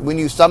 When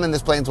you summon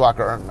this Planeswalker,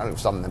 or not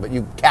summon them, but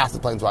you cast the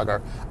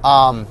Planeswalker,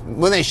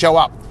 when they show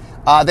up,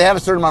 they have a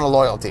certain amount of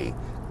loyalty.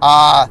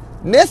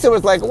 Nissa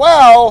was like,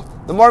 well,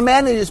 the more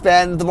mana you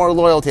spend, the more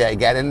loyalty I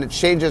get, and it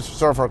changes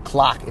sort of her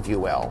clock, if you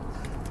will.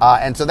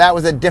 And so that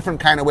was a different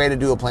kind of way to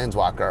do a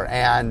Planeswalker.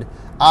 And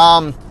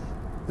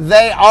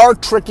they are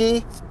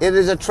tricky. It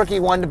is a tricky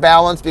one to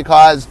balance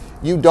because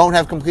you don't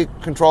have complete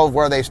control of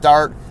where they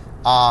start.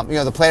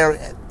 The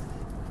player,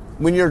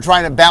 when you're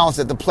trying to balance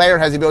it, the player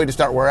has the ability to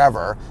start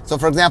wherever. So,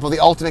 for example, the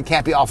ultimate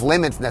can't be off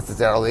limits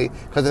necessarily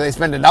because if they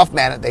spend enough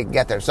mana, they can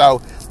get there.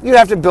 So you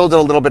have to build it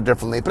a little bit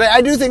differently. But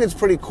I do think it's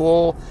pretty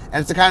cool, and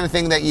it's the kind of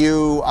thing that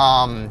you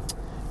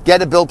get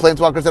to build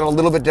Planeswalkers that are a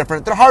little bit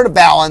different. They're hard to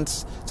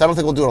balance, so I don't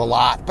think we'll do it a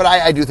lot, but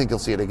I do think you'll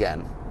see it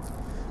again.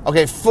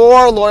 Okay,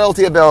 4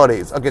 loyalty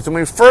abilities. Okay, so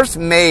when we first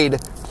made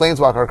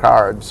Planeswalker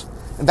cards,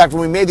 in fact,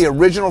 when we made the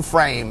original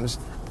frames,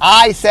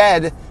 I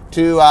said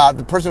to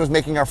the person who was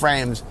making our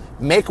frames,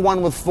 make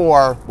one with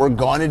 4, we're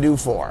going to do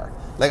 4.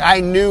 Like, I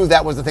knew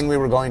that was the thing we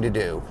were going to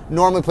do.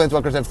 Normally,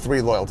 Planeswalkers have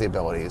 3 loyalty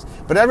abilities,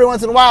 but every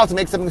once in a while, to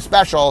make something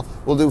special,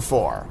 we'll do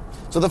 4.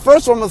 So the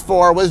first one with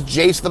 4 was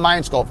Jace the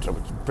Mind Sculptor,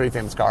 which is a pretty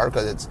famous card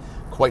because it's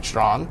quite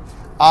strong.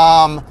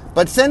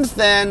 But since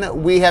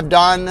then, we have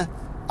done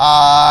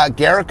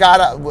Garrett got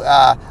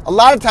a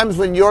lot of times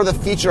when you're the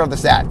feature of the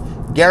set.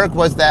 Garrett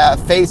was the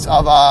face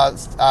of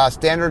a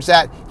standard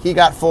set. He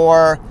got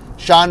 4.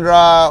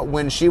 Chandra,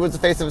 when she was the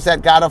face of a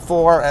set, got a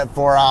 4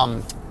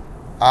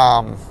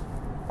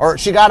 or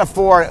she got a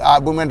 4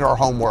 when we went to our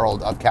home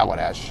world of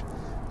Kaladesh.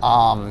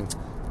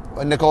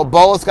 Nicole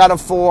Bolas got a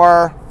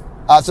 4.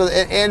 So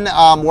in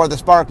War of the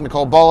Spark,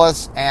 Nicole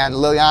Bolas and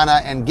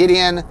Liliana and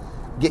Gideon,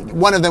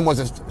 one of them was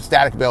a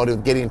static ability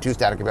with Gideon 2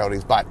 static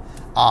abilities, but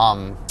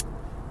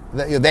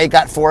they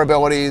got 4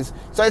 abilities.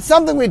 So it's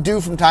something we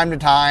do from time to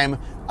time.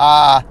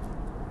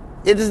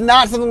 It is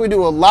not something we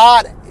do a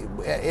lot.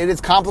 It is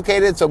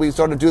complicated, so we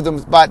sort of do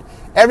them, but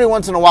every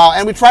once in a while,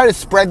 and we try to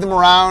spread them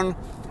around.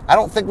 I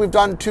don't think we've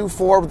done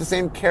 2-4 with the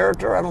same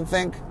character, I don't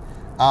think.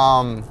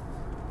 But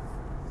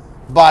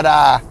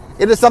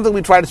it is something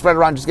we try to spread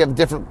around, just give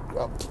different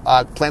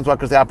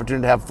Planeswalkers the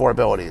opportunity to have 4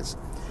 abilities.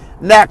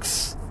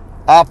 Next,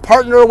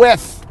 partner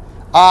with.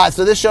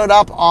 So this showed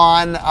up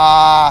on,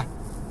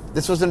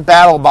 this was in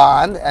Battle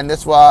Bond, and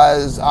this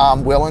was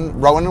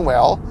Rowan and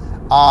Will.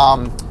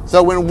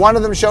 So when one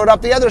of them showed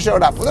up, the other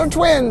showed up. Well, they're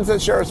twins,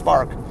 says Sheriff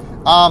Spark.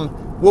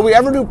 Will we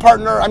ever do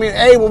partner?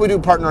 Will we do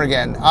partner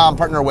again?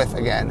 Partner with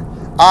again?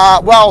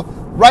 Well,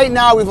 right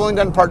now we've only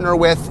done partner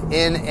with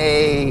in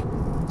a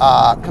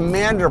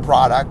Commander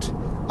product.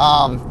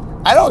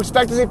 I don't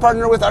expect to see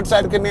partner with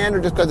outside of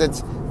Commander just because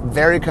it's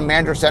very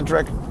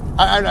Commander-centric.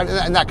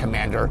 Not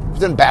Commander,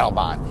 it's in Battle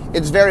Bond.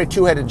 It's very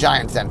two-headed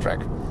giant-centric.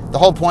 The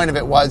whole point of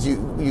it was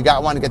you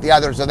got one to get the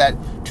other so that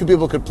two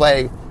people could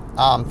play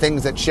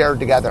things that shared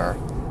together.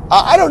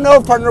 I don't know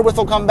if partner with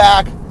will come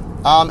back.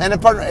 And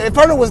if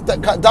partner with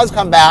does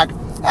come back,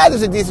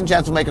 there's a decent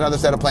chance we'll make another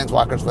set of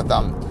Planeswalkers with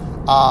them.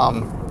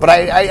 But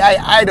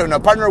I don't know.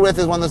 Partner with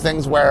is one of those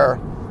things where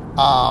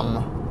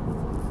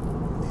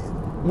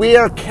we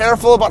are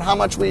careful about how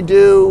much we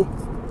do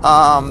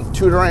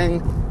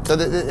tutoring. So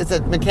it's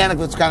a mechanic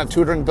that's kind of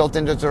tutoring built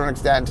into to a certain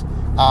extent.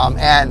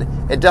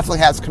 And it definitely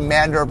has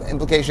Commander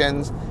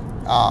implications.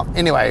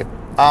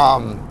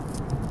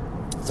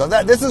 So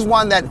this is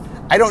one that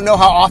I don't know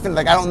how often,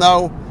 I don't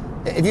know.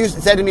 If you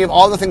said to me, of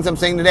all the things I'm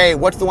saying today,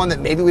 what's the one that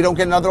maybe we don't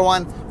get another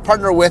one?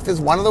 Partner with is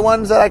one of the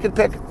ones that I could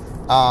pick.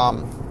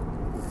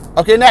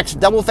 Okay,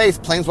 next, double face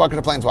Planeswalker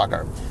to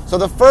Planeswalker. So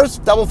the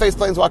first double face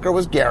Planeswalker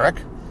was Garruk.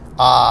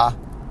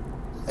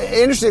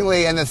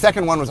 Interestingly, and the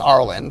second one was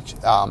Arlen.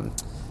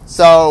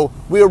 So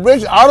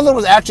Arlen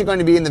was actually going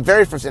to be in the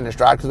very first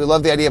Innistrad because we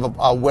love the idea of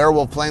a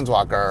werewolf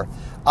Planeswalker.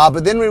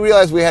 But then we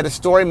realized we had a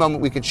story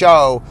moment we could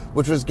show,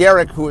 which was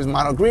Garruk, who was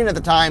mono green at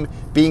the time,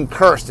 being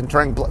cursed and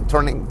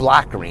turning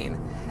black green.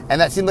 And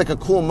that seemed like a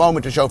cool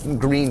moment to show from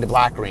green to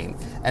black green.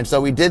 And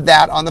so we did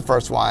that on the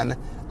first one.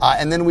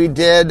 And then we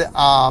did,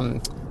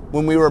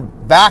 when we were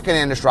back in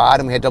Innistrad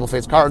and we had double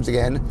face cards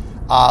again,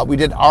 we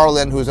did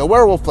Arlen, who's a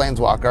werewolf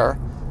Planeswalker.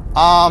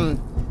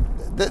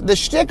 The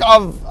shtick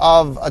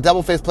of a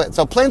double face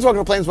so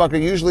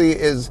Planeswalker usually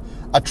is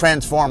a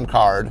transform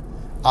card,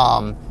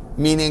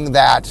 meaning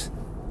that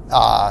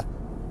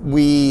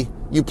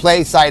you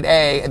play side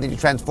A and then you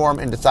transform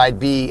into side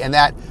B, and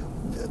that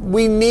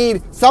we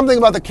need something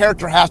about the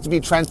character has to be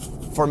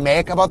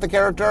transformaic about the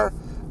character,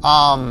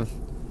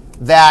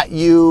 that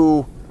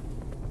you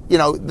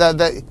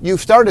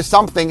start as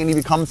something and you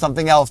become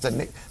something else that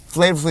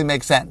flavorfully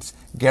makes sense.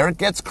 Garruk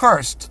gets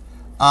cursed.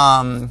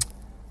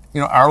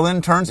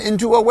 Arlen turns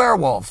into a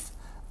werewolf.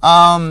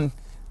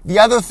 The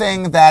other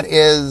thing that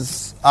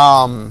is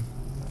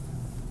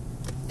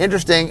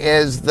interesting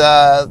is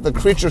the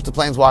creatures to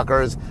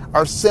Planeswalkers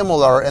are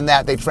similar in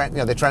that they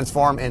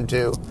transform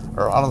into,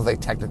 or I don't know if they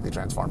technically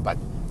transform, but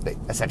they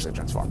essentially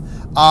transform.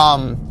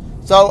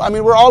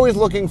 We're always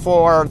looking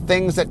for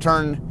things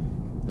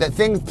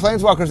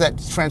Planeswalkers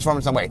that transform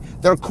in some way.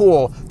 They're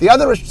cool.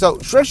 So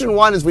restriction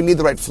 1 is we need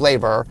the right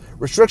flavor.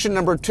 Restriction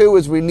number 2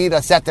 is we need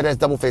a set that has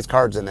double face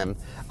cards in them.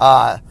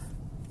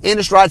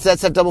 Innistrad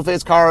sets have double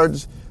face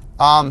cards.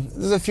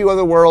 There's a few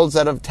other worlds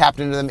that have tapped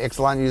into them.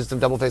 Ixalan uses some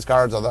double face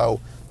cards, although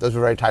those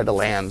were very tied to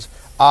lands.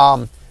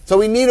 So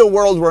we need a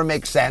world where it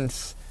makes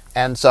sense.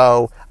 And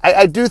so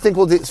I do think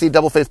we'll see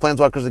double face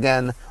Planeswalkers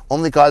again,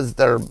 only because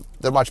they're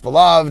much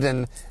beloved,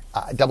 and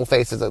double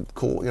face is a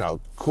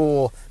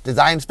cool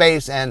design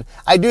space. And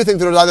I do think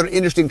there's other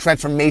interesting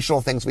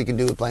transformational things we can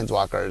do with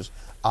Planeswalkers.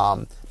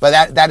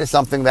 But that is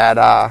something that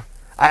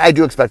I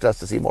do expect us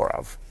to see more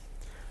of.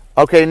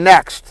 Okay,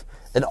 next.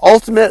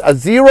 A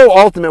 0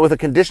 ultimate with a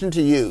condition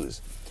to use.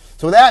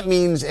 So what that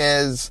means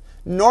is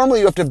normally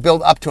you have to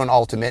build up to an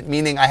ultimate,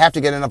 meaning I have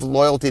to get enough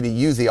loyalty to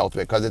use the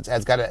ultimate because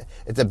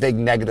it's a big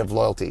negative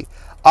loyalty.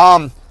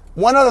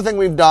 One other thing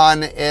we've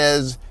done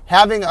is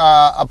having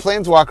a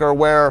Planeswalker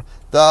where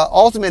the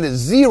ultimate is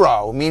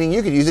 0, meaning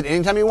you could use it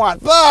anytime you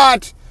want,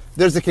 but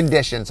there's a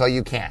condition, so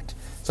you can't.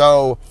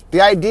 So the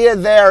idea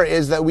there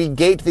is that we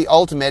gate the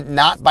ultimate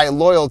not by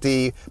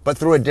loyalty, but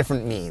through a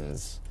different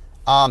means.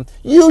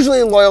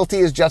 Usually loyalty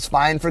is just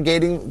fine for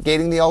gating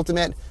the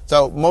ultimate.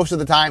 So most of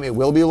the time it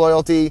will be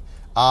loyalty.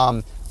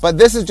 But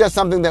this is just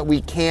something that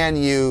we can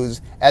use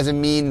as a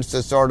means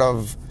to sort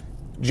of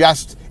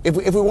just, if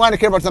we want to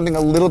care about something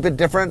a little bit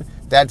different,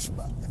 that's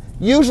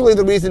usually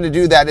the reason to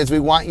do that is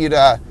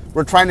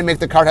we're trying to make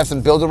the card have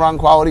some build-around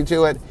quality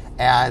to it,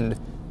 and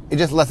it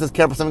just lets us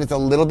care about something that's a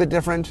little bit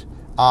different.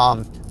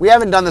 We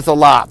haven't done this a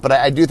lot, but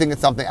I do think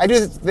it's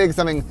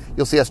something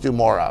you'll see us do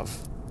more of.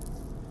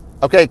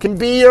 Okay, can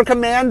be your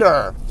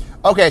commander.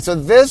 Okay, so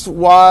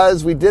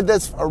we did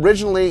this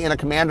originally in a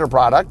Commander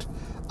product.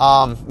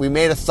 We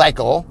made a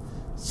cycle.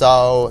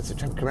 So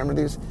can I remember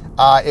these?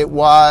 It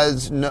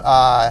was,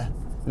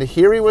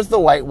 Nahiri was the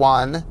white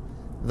one.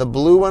 The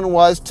blue one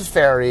was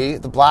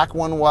Teferi. The black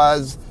one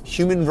was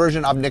human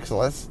version of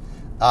Nixilis.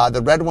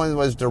 The red one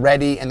was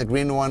Daretti, and the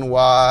green one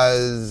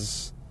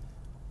was,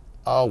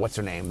 what's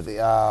her name?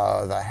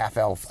 The half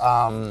elf.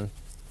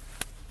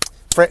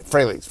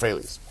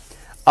 Freyalise.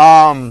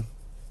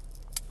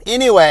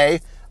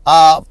 Anyway,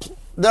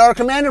 there are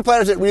Commander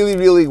players that really,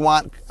 really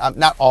want,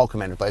 not all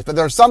Commander players, but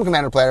there are some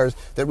Commander players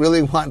that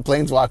really want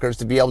Planeswalkers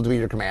to be able to be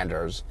your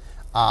commanders.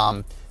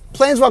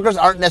 Planeswalkers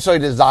aren't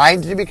necessarily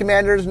designed to be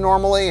commanders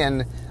normally,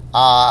 and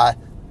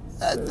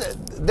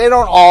they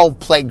don't all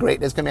play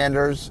great as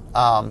commanders.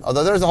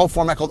 Although there's a whole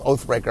format called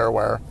Oathbreaker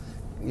where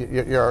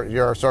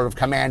your sort of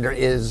commander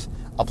is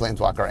a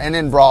Planeswalker. And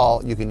in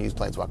Brawl, you can use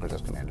Planeswalkers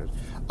as commanders.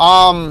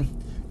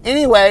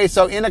 Anyway,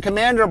 so in a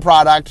commander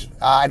product,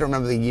 I don't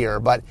remember the year,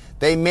 but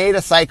they made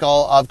a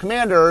cycle of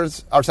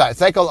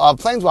cycle of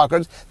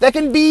Planeswalkers that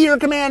can be your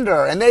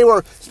commander. And they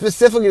were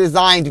specifically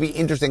designed to be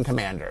interesting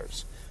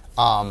commanders.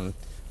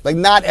 Like,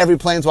 not every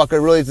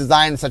Planeswalker really is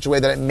designed in such a way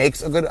that it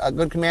makes a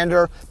good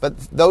commander, but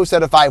those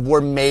set of 5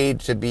 were made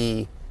to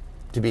be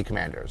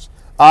commanders.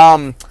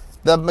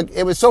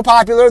 It was so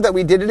popular that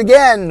we did it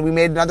again. We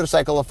made another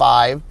cycle of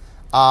 5.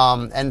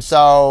 And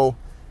so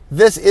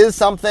this is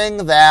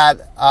something that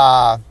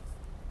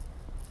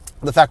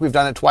the fact we've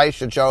done it twice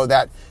should show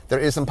that there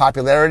is some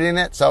popularity in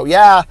it. So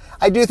yeah,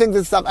 I do think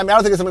this is something, I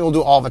don't think it's something we'll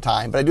do all the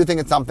time, but I do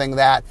think it's something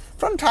that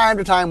from time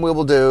to time we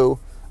will do.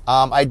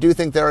 I do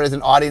think there is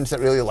an audience that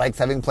really likes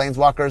having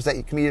Planeswalkers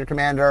that can be your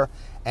commander.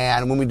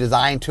 And when we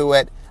design to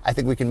it, I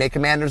think we can make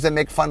commanders that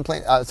make make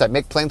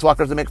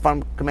Planeswalkers that make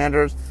fun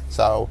commanders.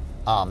 So,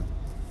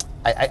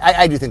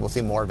 I do think we'll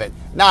see more of it.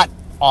 Not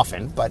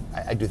often, but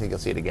I do think you'll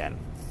see it again.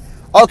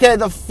 Okay,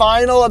 the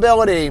final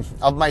ability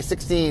of my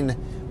 16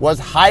 was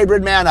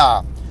Hybrid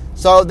Mana.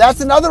 So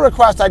that's another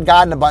request I'd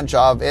gotten a bunch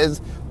of, is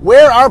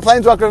where are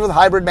Planeswalkers with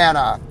Hybrid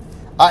Mana?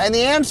 And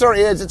the answer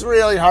is it's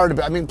really hard to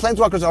build. I mean,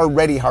 Planeswalkers are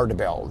already hard to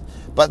build.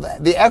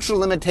 But the extra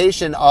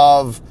limitation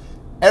of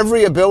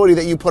every ability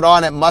that you put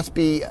on it must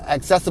be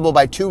accessible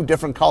by 2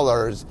 different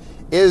colors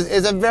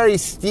is a very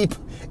steep,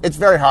 it's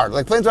very hard.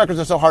 Like, Planeswalkers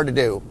are so hard to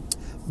do.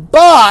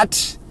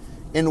 But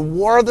in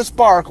War of the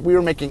Spark, we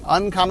were making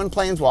uncommon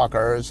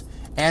Planeswalkers,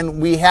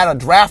 and we had a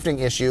drafting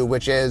issue,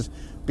 which is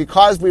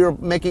because we were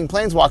making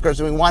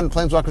Planeswalkers and we wanted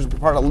Planeswalkers to be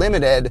part of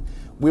Limited,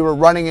 we were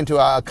running into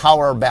a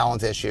power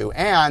balance issue.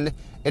 And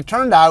it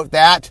turned out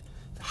that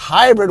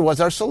hybrid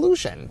was our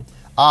solution.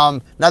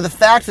 Now, the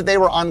fact that they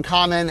were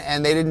uncommon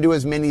and they didn't do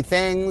as many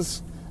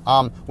things,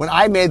 when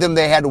I made them,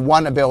 they had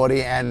 1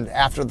 ability, and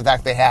after the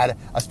fact, they had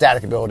a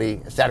static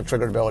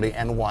triggered ability,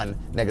 and 1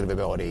 negative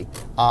ability.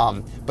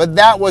 But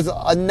that was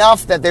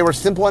enough that they were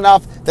simple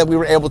enough that we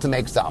were able to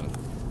make some.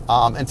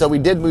 And so we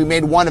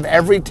made 1 of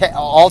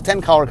all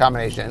 10 color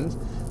combinations.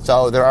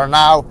 So there are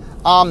now,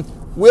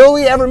 will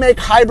we ever make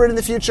hybrid in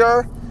the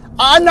future?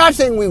 I'm not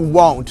saying we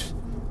won't.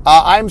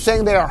 I'm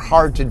saying they are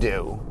hard to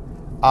do.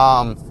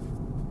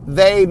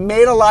 They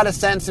made a lot of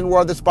sense in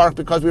War of the Spark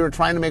because we were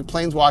trying to make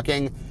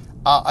planeswalking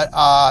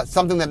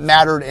something that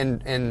mattered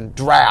in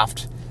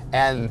draft,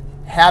 and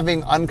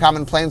having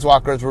uncommon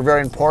planeswalkers were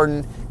very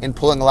important in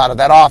pulling a lot of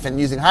that off, and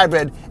using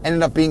hybrid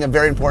ended up being a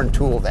very important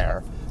tool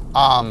there.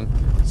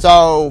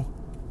 So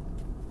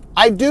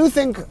I do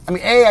think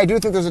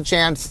there's a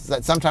chance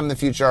that sometime in the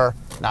future,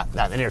 not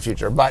in the near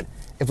future, but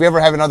if we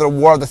ever have another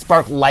War of the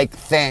Spark-like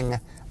thing,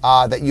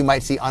 that you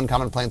might see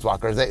uncommon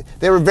planeswalkers.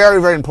 They were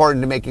very, very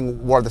important to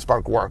making War of the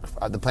Spark work,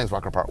 the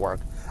planeswalker part work.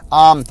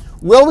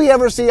 Will we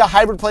ever see a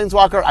hybrid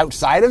planeswalker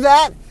outside of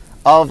that?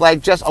 Of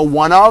like just a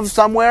one-of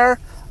somewhere?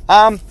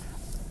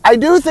 I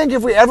do think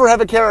if we ever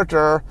have a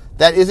character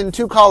that is in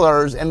 2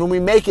 colors, and when we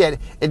make it,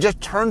 it just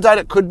turns out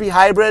it could be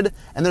hybrid,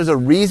 and there's a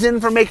reason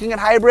for making it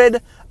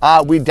hybrid,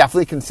 we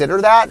definitely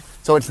consider that.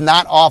 So it's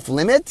not off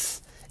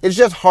limits. It's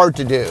just hard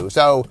to do.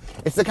 So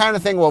it's the kind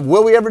of thing, well,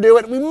 will we ever do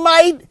it? We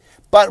might,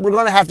 but we're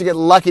going to have to get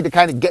lucky to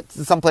kind of get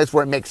to some place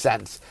where it makes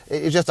sense.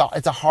 It's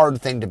a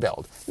hard thing to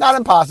build. Not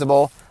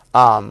impossible.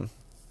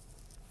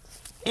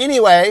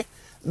 Anyway,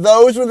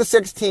 those were the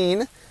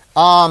 16.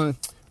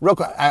 Real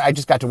quick, I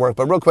just got to work,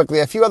 but real quickly,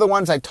 a few other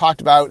ones I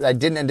talked about that I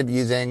didn't end up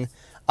using.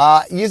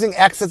 Using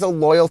X as a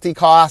loyalty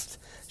cost.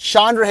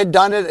 Chandra had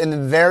done it in the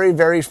very,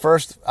 very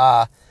first,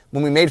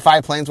 when we made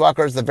 5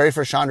 Planeswalkers, the very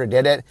first Chandra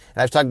did it. And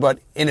I was talking about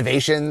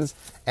innovations.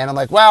 And I'm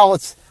like, well,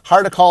 it's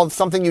hard to call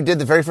something you did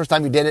the very first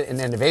time you did it an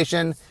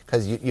innovation,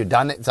 because you'd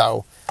done it.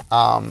 So,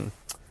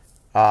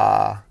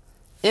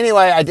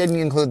 anyway, I didn't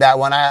include that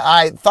one.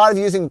 I thought of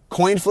using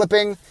coin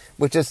flipping,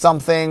 which is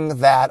something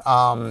that,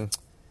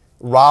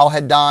 Raul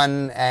had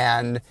done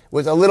and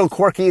was a little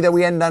quirky that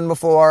we hadn't done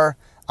before,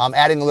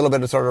 adding a little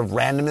bit of sort of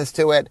randomness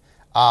to it.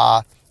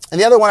 And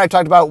the other one I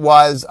talked about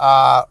was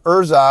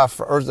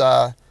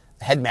Urza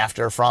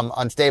Headmaster from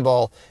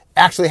Unstable,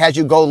 actually has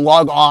you go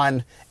log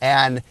on,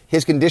 and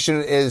his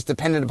condition is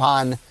dependent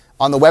upon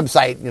on the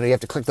website. You have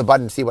to click the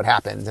button to see what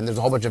happens, and there's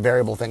a whole bunch of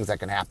variable things that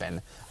can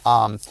happen.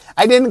 I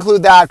didn't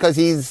include that because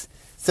he's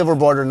silver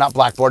border, not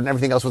black border, and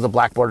everything else was a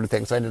black border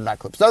thing, so I did not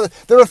clip. So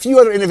there are a few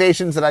other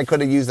innovations that I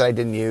could have used that I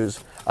didn't use.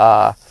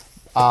 I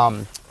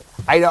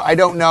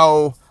don't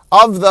know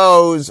of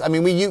those. I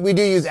mean, we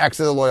do use X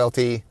as a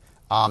loyalty.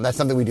 That's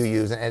something we do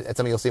use, and it's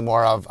something you'll see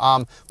more of.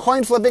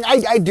 Coin flipping,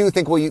 I do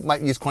think we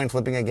might use coin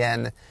flipping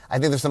again. I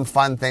think there's some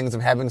fun things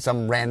of having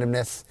some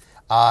randomness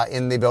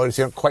in the ability,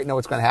 so you don't quite know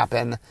what's going to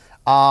happen.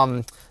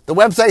 The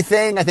website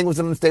thing, I think, was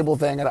an unstable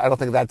thing. I don't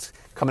think that's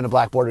coming to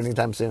Blackboard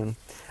anytime soon.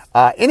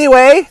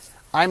 Anyway,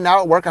 I'm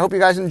now at work. I hope you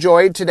guys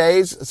enjoyed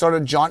today's sort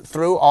of jaunt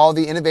through all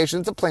the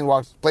innovations of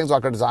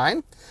Planeswalker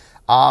design.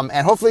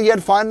 And hopefully you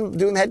had fun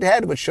doing the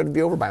head-to-head, which should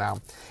be over by now.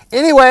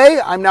 Anyway,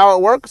 I'm now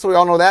at work, so we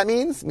all know what that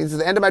means. It means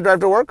it's the end of my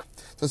drive to work.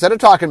 So instead of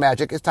talking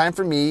magic, it's time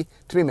for me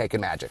to be making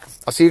magic.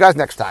 I'll see you guys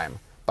next time.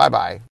 Bye-bye.